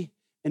sovereignty,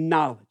 and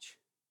knowledge.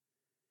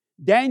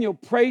 Daniel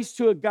prays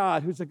to a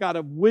God who's a God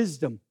of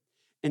wisdom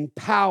and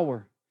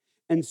power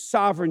and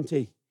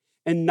sovereignty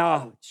and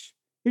knowledge.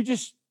 You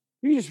just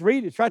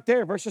read it. It's right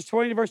there, verses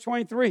 20 to verse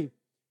 23.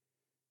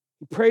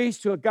 He prays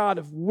to a God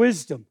of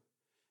wisdom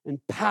and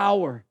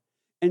power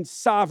and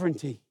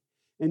sovereignty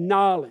and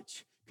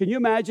knowledge. Can you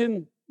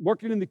imagine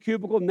working in the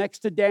cubicle next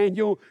to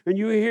Daniel and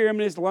you hear him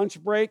in his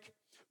lunch break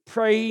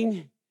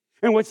praying?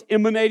 And what's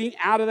emanating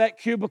out of that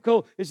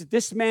cubicle is that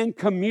this man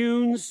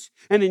communes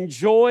and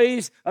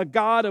enjoys a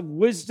God of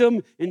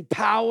wisdom and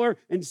power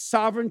and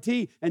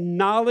sovereignty and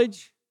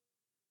knowledge.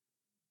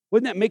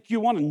 Wouldn't that make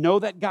you want to know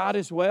that God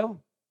as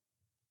well?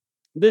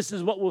 This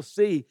is what we'll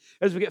see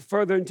as we get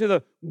further into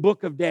the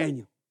book of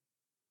Daniel.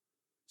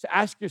 So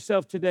ask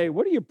yourself today,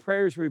 what do your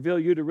prayers reveal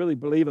you to really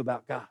believe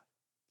about God?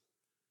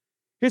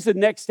 Here's the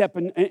next step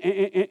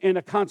in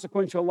a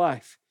consequential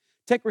life.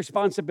 Take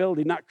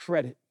responsibility, not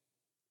credit.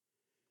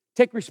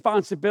 Take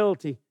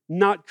responsibility,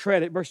 not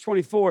credit. Verse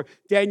 24,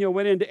 Daniel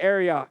went into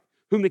Arioch,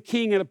 whom the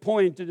king had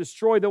appointed to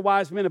destroy the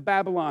wise men of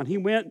Babylon. He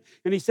went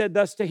and he said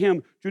thus to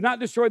him, do not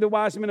destroy the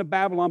wise men of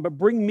Babylon, but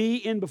bring me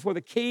in before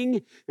the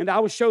king, and I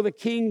will show the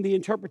king the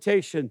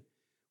interpretation.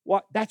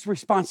 What? That's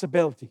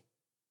responsibility.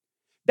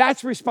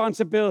 That's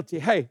responsibility.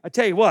 Hey, I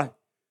tell you what,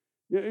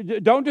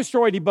 don't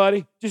destroy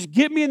anybody. Just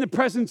get me in the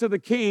presence of the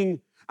king.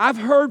 I've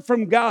heard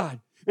from God.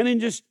 And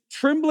in just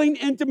trembling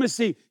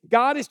intimacy,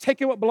 God has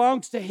taken what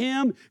belongs to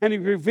Him and He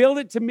revealed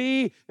it to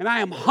me, and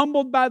I am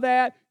humbled by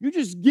that. You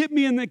just get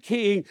me in the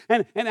king,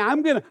 and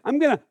I'm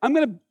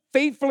gonna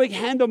faithfully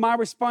handle my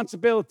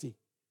responsibility.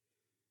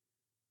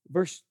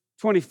 Verse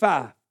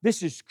 25.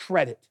 This is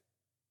credit.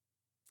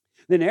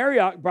 Then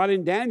Arioch brought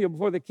in Daniel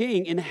before the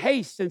king in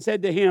haste and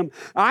said to him,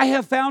 I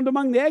have found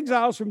among the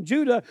exiles from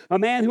Judah a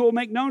man who will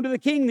make known to the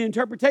king the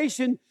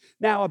interpretation.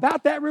 Now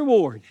about that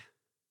reward.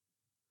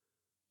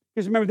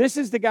 Because remember, this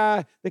is the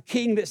guy, the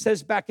king that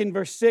says back in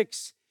verse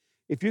 6,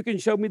 if you can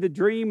show me the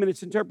dream and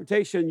its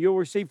interpretation, you'll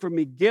receive from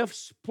me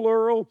gifts,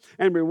 plural,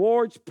 and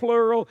rewards,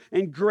 plural,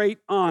 and great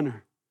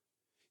honor.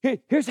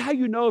 Here's how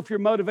you know if you're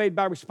motivated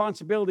by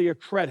responsibility or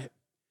credit.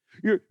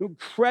 You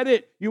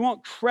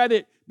want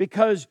credit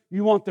because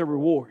you want the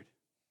reward.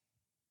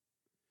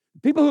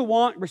 People who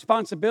want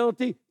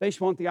responsibility, they just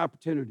want the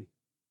opportunity.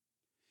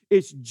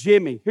 It's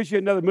Jimmy. Here's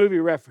another movie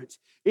reference.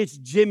 It's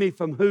Jimmy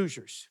from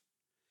Hoosiers.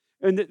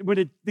 And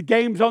when the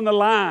game's on the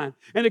line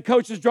and the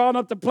coach is drawing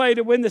up the play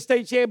to win the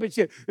state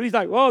championship. And he's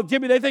like, well,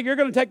 Jimmy, they think you're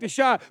going to take the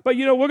shot. But,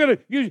 we're going to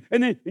use,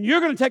 and you're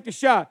going to take the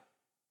shot.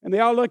 And they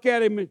all look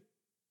at him, and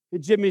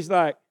Jimmy's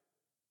like,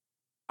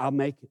 I'll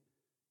make it.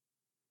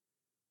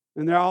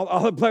 And they're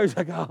all the players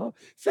are like, oh,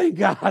 thank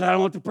God, I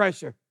don't want the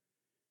pressure.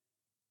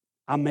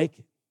 I'll make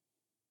it.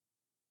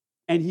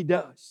 And he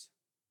does.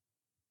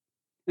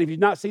 And if you've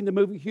not seen the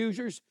movie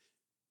Hoosiers,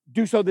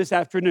 do so this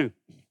afternoon.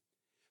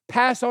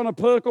 Pass on a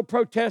political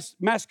protest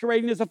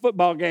masquerading as a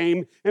football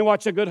game and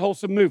watch a good,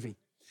 wholesome movie.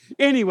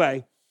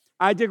 Anyway,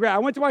 I digress. I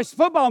went to watch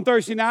football on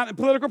Thursday night and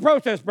political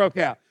protest broke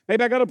out.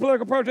 Maybe I got a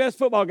political protest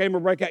football game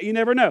will break out. You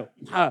never know.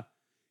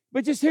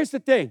 But just here's the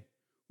thing.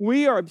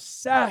 We are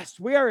obsessed.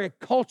 We are a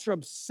culture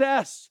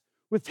obsessed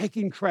with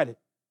taking credit.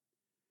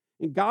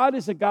 And God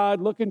is a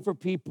God looking for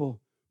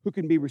people who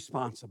can be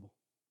responsible.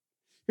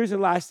 Here's the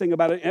last thing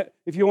about it.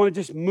 If you want to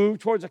just move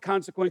towards a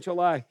consequential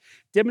life,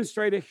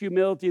 demonstrate a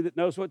humility that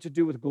knows what to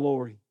do with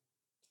glory.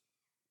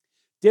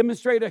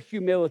 Demonstrate a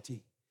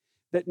humility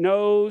that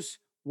knows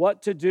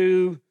what to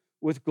do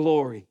with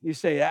glory. You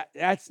say,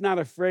 that's not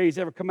a phrase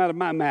ever come out of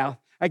my mouth.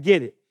 I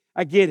get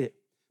it.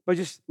 But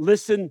just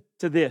listen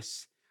to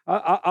this.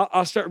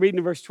 I'll start reading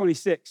in verse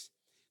 26.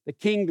 The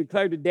king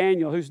declared to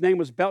Daniel, whose name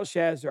was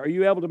Belshazzar, are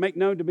you able to make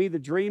known to me the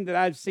dream that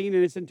I've seen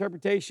in its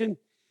interpretation?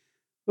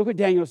 Look what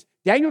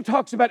Daniel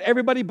talks about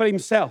everybody but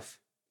himself.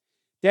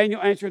 Daniel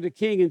answered the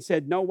king and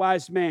said, no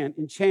wise man,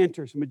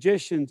 enchanters,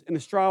 magicians, and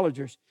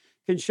astrologers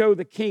can show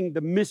the king the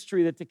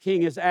mystery that the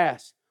king has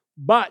asked.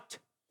 But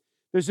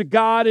there's a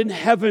God in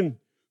heaven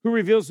who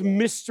reveals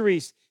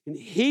mysteries, and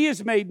He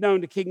has made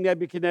known to King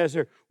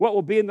Nebuchadnezzar what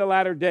will be in the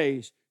latter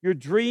days. Your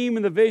dream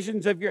and the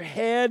visions of your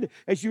head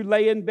as you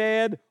lay in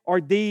bed are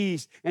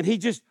these. And he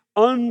just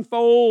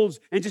unfolds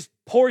and just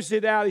pours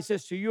it out. He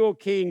says, to you, O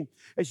king,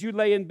 as you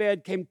lay in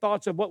bed came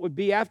thoughts of what would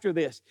be after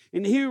this.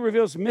 And He who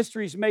reveals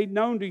mysteries made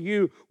known to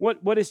you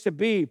what is to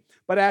be.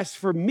 But as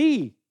for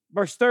me,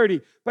 verse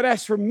 30, but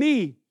as for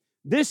me,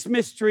 This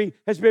mystery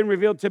has been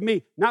revealed to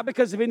me, not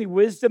because of any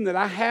wisdom that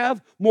I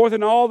have more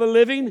than all the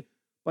living,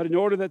 but in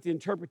order that the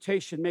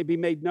interpretation may be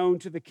made known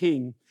to the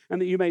king, and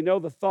that you may know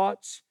the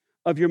thoughts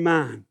of your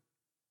mind.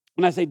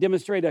 When I say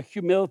demonstrate a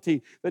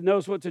humility that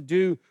knows what to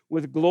do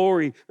with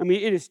glory, I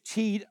mean, it is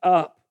teed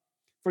up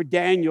for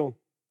Daniel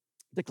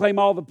to claim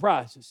all the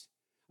prizes.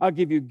 I'll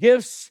give you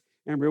gifts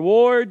and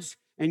rewards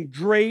and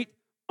great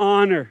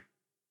honor.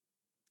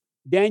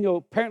 Daniel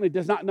apparently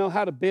does not know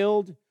how to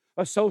build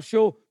a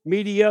social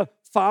media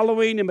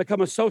following and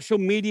become a social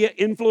media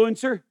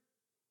influencer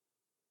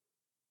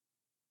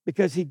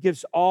because he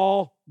gives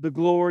all the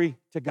glory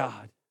to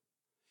God.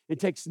 It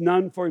takes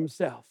none for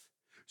himself.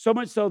 So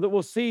much so that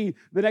we'll see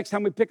the next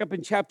time we pick up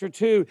in chapter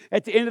 2,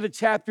 at the end of the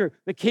chapter,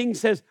 the king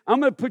says,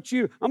 I'm going to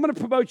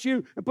promote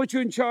you and put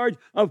you in charge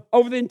of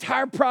over the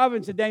entire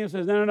province. And Daniel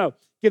says, no,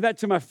 give that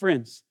to my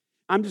friends.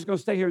 I'm just going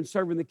to stay here and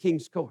serve in the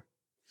king's court.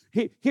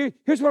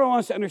 Here's what I want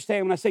us to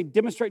understand when I say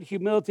demonstrate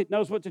humility, it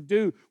knows what to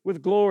do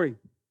with glory.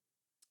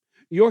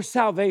 Your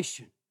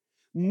salvation,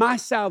 my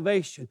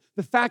salvation,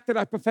 the fact that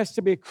I profess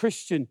to be a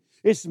Christian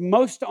is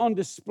most on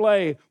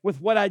display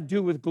with what I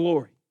do with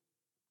glory.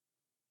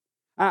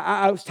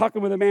 I was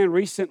talking with a man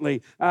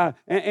recently,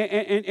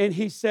 and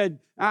he said,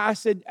 I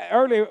said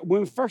earlier,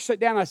 when we first sat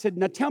down, I said,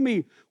 now tell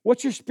me,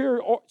 what's your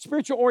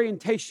spiritual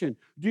orientation?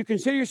 Do you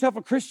consider yourself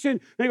a Christian?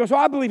 And he goes, well,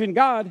 I believe in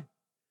God.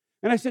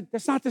 And I said,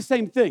 that's not the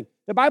same thing.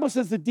 The Bible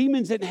says the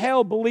demons in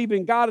hell believe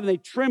in God and they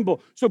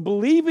tremble. So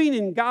believing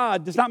in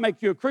God does not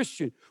make you a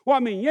Christian. Well,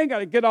 I mean, you ain't got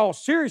to get all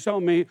serious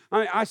on me.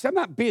 I said, I'm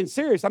not being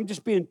serious. I'm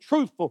just being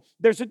truthful.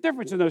 There's a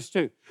difference in those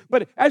two.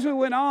 But as we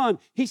went on,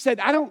 he said,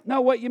 I don't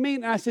know what you mean.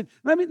 And I said,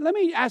 let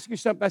me ask you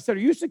something. I said, are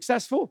you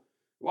successful?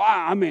 Well,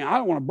 I mean, I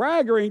don't want to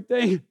brag or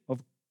anything.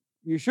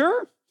 You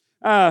sure?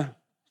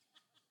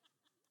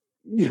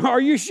 Are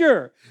you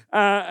sure?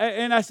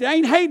 And I said, I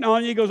ain't hating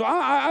on you. He goes,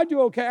 I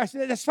do okay. I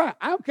said, that's fine.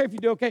 I don't care if you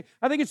do okay.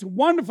 I think it's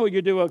wonderful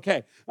you do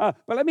okay. But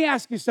let me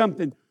ask you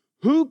something.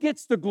 Who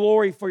gets the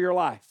glory for your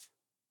life?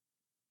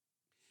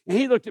 And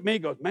he looked at me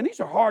and goes, man, these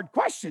are hard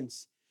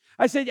questions.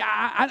 I said,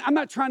 I'm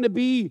not trying to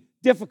be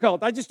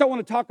difficult. I just don't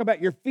want to talk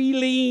about your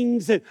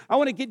feelings. And I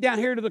want to get down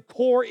here to the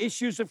core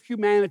issues of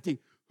humanity.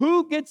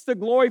 Who gets the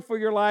glory for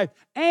your life?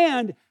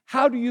 And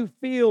how do you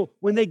feel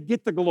when they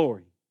get the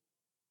glory?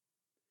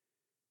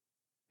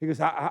 He goes,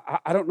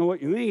 I don't know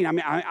what you mean. I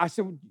mean, I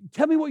said,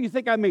 tell me what you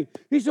think I mean.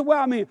 He said, well,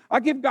 I mean,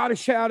 I give God a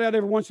shout out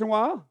every once in a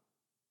while.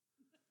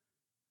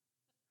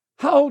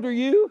 How old are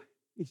you?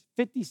 He's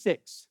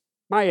 56,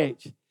 my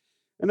age.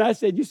 And I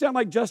said, you sound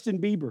like Justin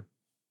Bieber.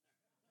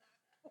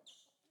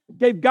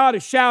 Gave God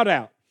a shout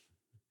out.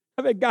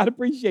 I bet God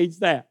appreciates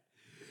that.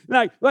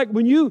 Like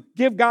when you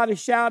give God a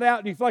shout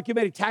out, do you feel like you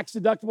made a tax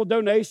deductible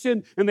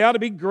donation and they ought to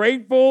be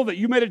grateful that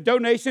you made a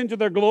donation to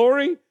their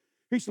glory?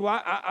 He said,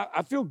 well,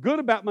 I feel good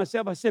about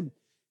myself. I said,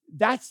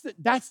 that's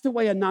the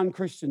way a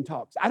non-Christian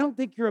talks. I don't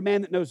think you're a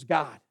man that knows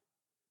God.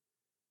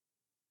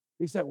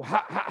 He said, well,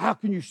 how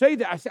can you say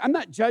that? I said, I'm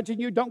not judging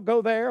you. Don't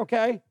go there,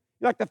 okay?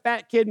 You're like the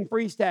fat kid in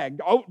freeze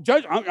tag. Oh,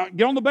 judge,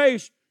 get on the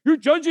base. You're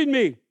judging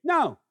me.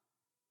 No.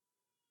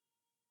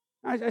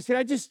 I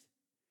said,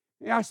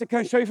 can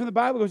I show you from the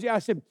Bible? He goes, yeah. I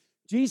said,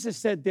 Jesus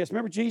said this.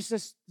 Remember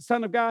Jesus, the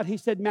Son of God? He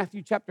said,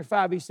 Matthew chapter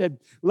 5, he said,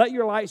 let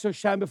your light so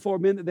shine before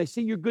men that they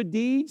see your good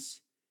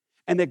deeds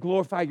and they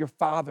glorify your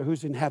Father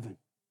who's in heaven.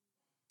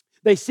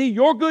 They see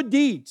your good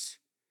deeds,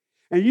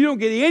 and you don't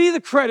get any of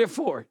the credit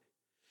for it.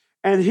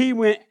 And he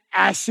went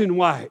ashen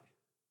white.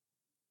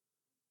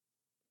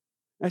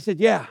 I said,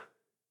 yeah.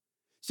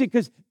 See,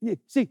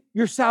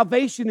 your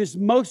salvation is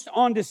most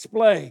on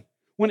display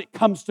when it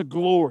comes to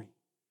glory.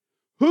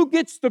 Who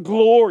gets the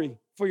glory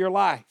for your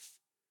life?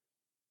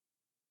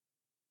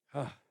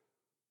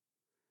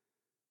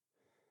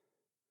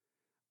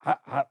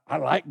 I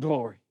like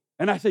glory.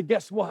 And I said,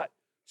 guess what?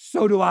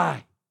 So do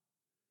I.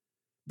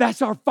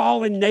 That's our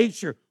fallen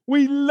nature.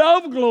 We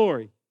love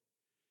glory.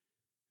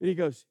 And he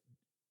goes,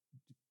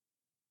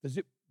 does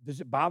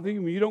it bother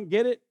you when you don't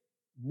get it?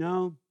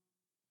 No,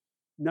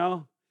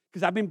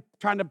 because I've been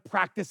trying to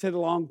practice it a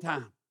long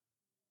time.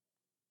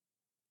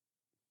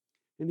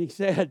 And he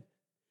said,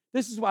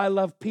 this is why I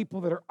love people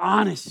that are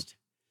honest.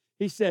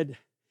 He said,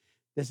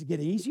 does it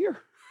get easier?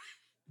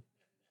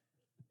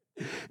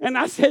 And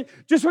I said,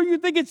 just when you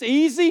think it's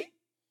easy,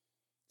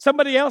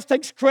 somebody else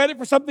takes credit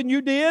for something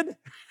you did,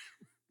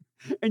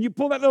 and you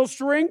pull that little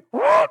string.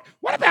 What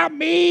about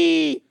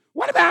me?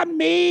 What about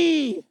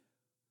me?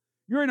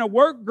 You're in a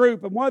work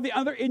group, and one of the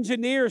other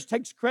engineers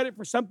takes credit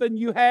for something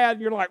you had,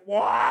 and you're like,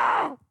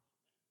 wow.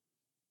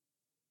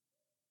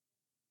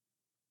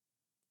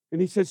 And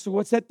he said, so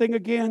what's that thing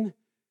again?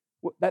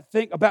 That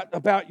thing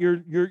about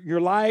your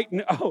light?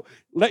 Oh,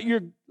 let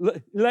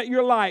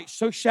your light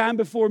so shine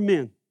before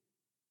men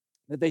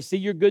that they see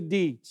your good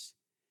deeds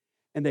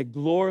and they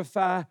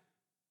glorify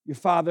your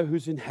Father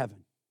who's in heaven.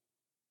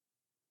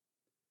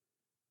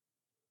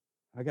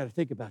 I got to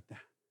think about that.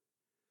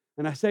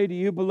 And I say to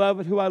you,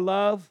 beloved, who I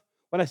love,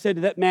 what I say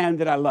to that man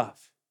that I love.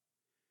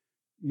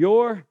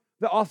 The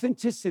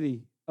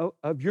authenticity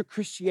of your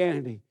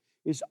Christianity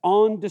is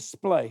on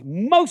display,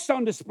 most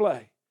on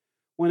display,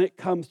 when it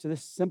comes to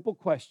this simple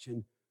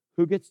question,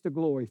 who gets the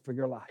glory for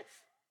your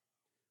life?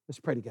 Let's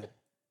pray together.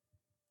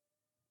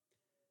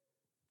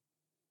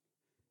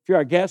 If you're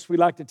our guest, we'd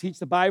like to teach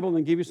the Bible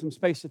and give you some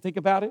space to think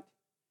about it.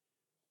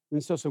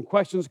 And so some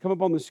questions come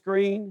up on the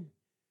screen.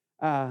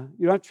 You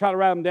don't have to try to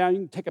write them down. You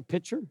can take a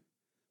picture.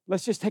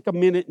 Let's just take a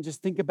minute and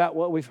just think about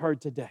what we've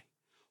heard today.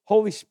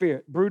 Holy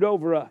Spirit, brood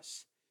over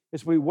us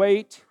as we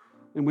wait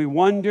and we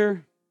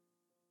wonder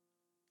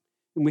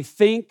and we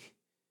think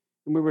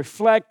and we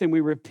reflect and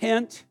we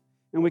repent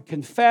and we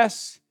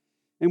confess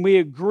and we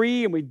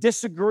agree and we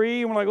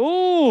disagree and we're like,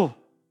 oh.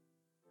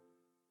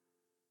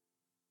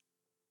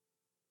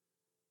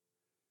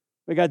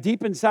 But God,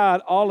 deep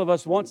inside, all of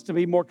us wants to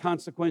be more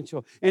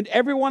consequential. And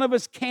every one of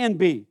us can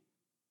be.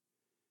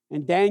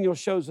 And Daniel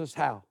shows us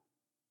how.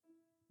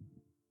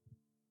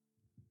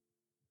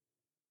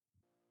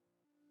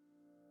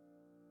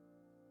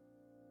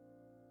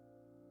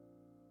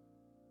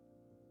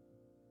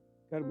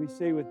 God, we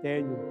see with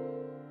Daniel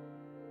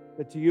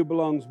that to you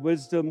belongs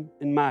wisdom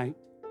and might.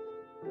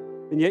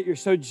 And yet you're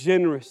so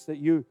generous that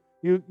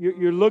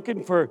you're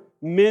looking for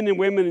men and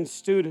women and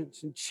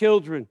students and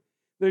children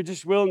that are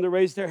just willing to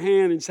raise their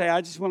hand and say,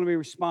 I just want to be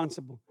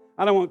responsible.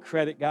 I don't want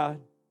credit,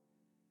 God.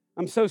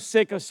 I'm so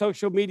sick of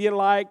social media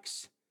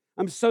likes.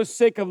 I'm so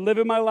sick of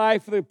living my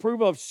life for the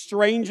approval of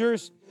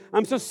strangers.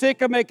 I'm so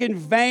sick of making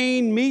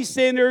vain,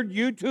 me-centered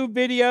YouTube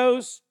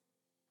videos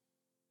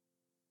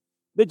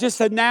that just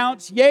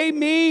announce, yay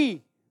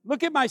me,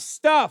 look at my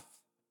stuff.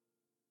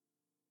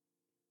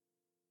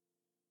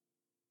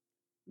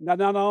 Now,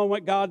 I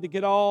want God to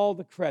get all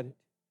the credit.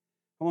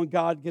 I want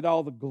God to get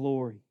all the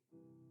glory.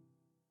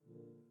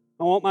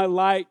 I want my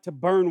light to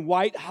burn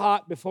white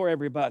hot before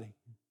everybody.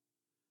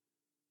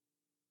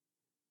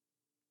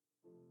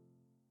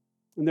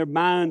 And their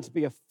minds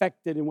be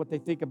affected in what they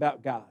think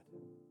about God.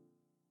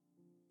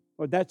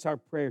 Lord, that's our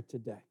prayer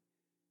today.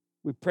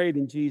 We prayed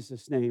in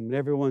Jesus' name, and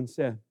everyone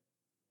said,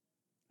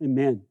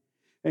 amen.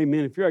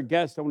 Amen. If you're a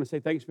guest, I want to say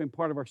thanks for being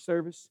part of our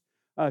service.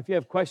 If you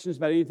have questions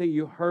about anything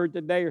you heard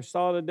today or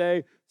saw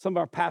today, some of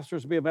our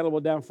pastors will be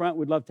available down front.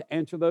 We'd love to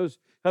answer those,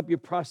 help you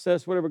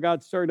process whatever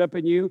God stirred up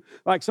in you.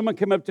 Like someone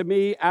came up to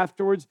me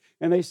afterwards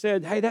and they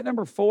said, hey, that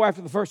number 4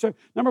 after the first service,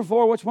 number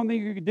 4, what's one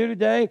thing you could do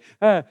today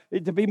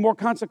to be more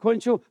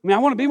consequential? I mean,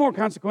 I want to be more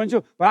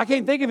consequential, but I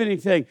can't think of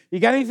anything. You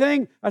got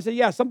anything? I said,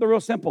 yeah, something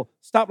real simple.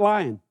 Stop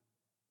lying.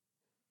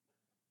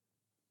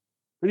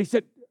 And he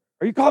said,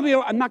 are you calling me?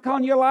 I'm not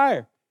calling you a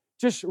liar.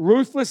 Just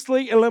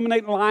ruthlessly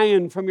eliminate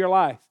lying from your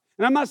life.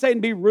 And I'm not saying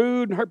be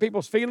rude and hurt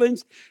people's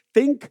feelings.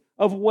 Think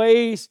of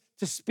ways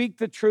to speak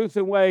the truth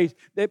in ways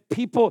that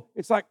people,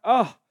 it's like,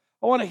 oh,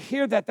 I want to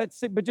hear that.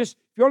 That's it. But just,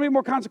 if you want to be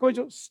more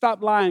consequential,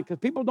 stop lying because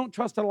people don't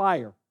trust a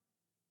liar.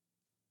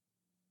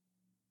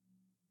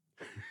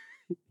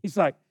 He's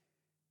like,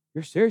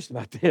 you're serious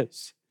about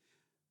this.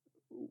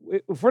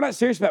 If we're not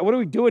serious about it, what are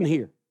we doing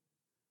here?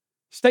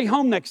 Stay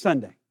home next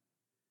Sunday.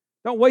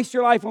 Don't waste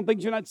your life on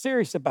things you're not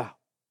serious about.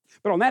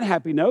 But on that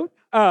happy note,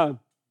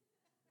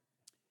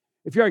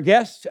 if you're a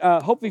guest,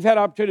 hopefully you've had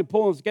an opportunity to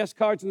pull those guest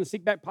cards in the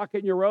seat back pocket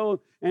in your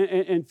row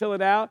and fill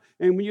it out.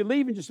 And when you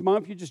leave in just a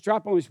moment, you just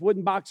drop on these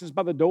wooden boxes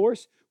by the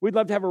doors. We'd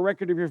love to have a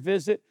record of your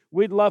visit.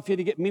 We'd love for you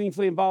to get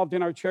meaningfully involved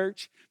in our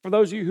church. For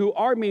those of you who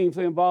are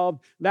meaningfully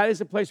involved, that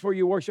is a place where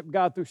you worship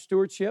God through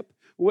stewardship.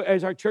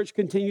 As our church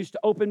continues to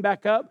open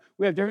back up,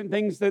 we have different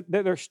things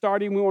that are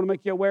starting we want to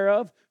make you aware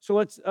of. So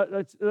let's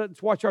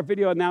watch our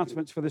video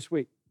announcements for this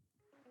week.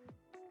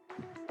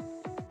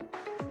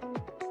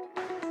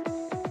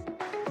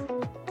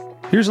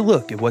 Here's a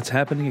look at what's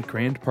happening at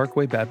Grand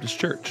Parkway Baptist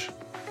Church.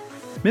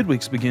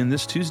 Midweeks begin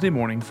this Tuesday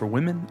morning for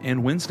women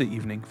and Wednesday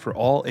evening for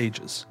all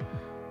ages.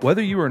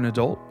 Whether you are an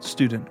adult,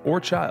 student,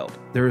 or child,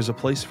 there is a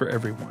place for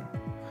everyone.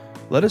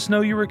 Let us know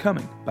you are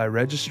coming by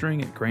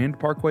registering at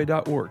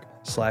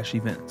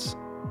grandparkway.org/events.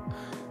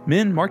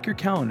 Men, mark your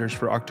calendars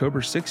for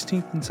October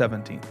 16th and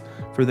 17th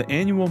for the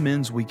annual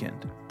Men's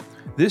Weekend.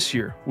 This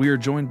year, we are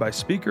joined by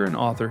speaker and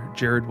author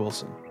Jared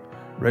Wilson.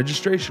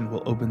 Registration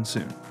will open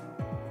soon.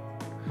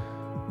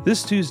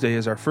 This Tuesday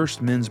is our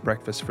first men's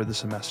breakfast for the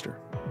semester.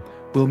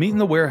 We'll meet in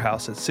the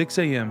warehouse at 6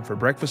 a.m. for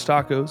breakfast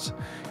tacos,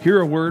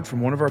 hear a word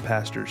from one of our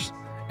pastors,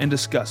 and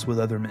discuss with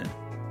other men.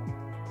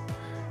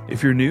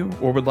 If you're new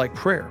or would like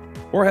prayer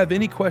or have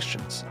any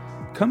questions,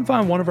 come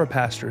find one of our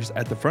pastors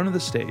at the front of the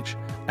stage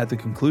at the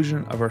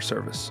conclusion of our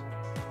service.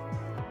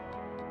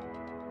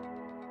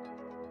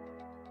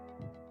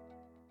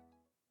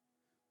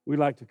 We'd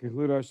like to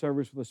conclude our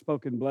service with a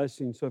spoken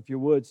blessing. So if you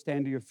would,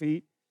 stand to your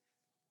feet,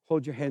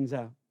 hold your hands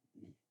out.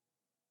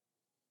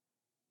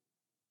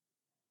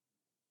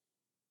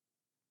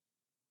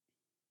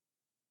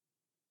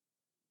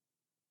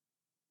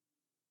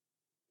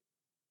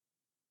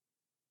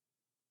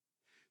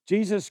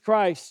 Jesus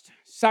Christ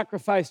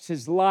sacrificed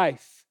his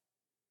life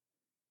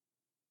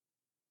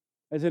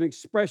as an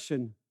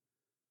expression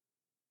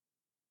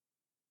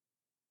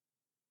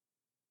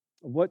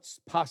of what's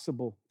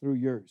possible through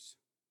yours.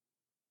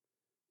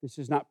 This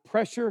is not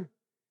pressure,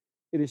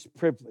 it is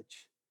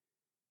privilege.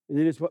 and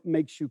it is what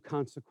makes you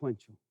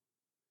consequential.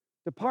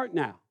 Depart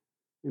now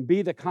and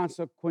be the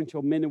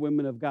consequential men and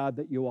women of God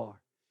that you are.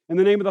 In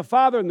the name of the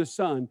Father, and the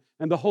Son,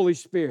 and the Holy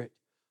Spirit.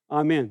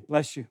 Amen.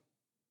 Bless you.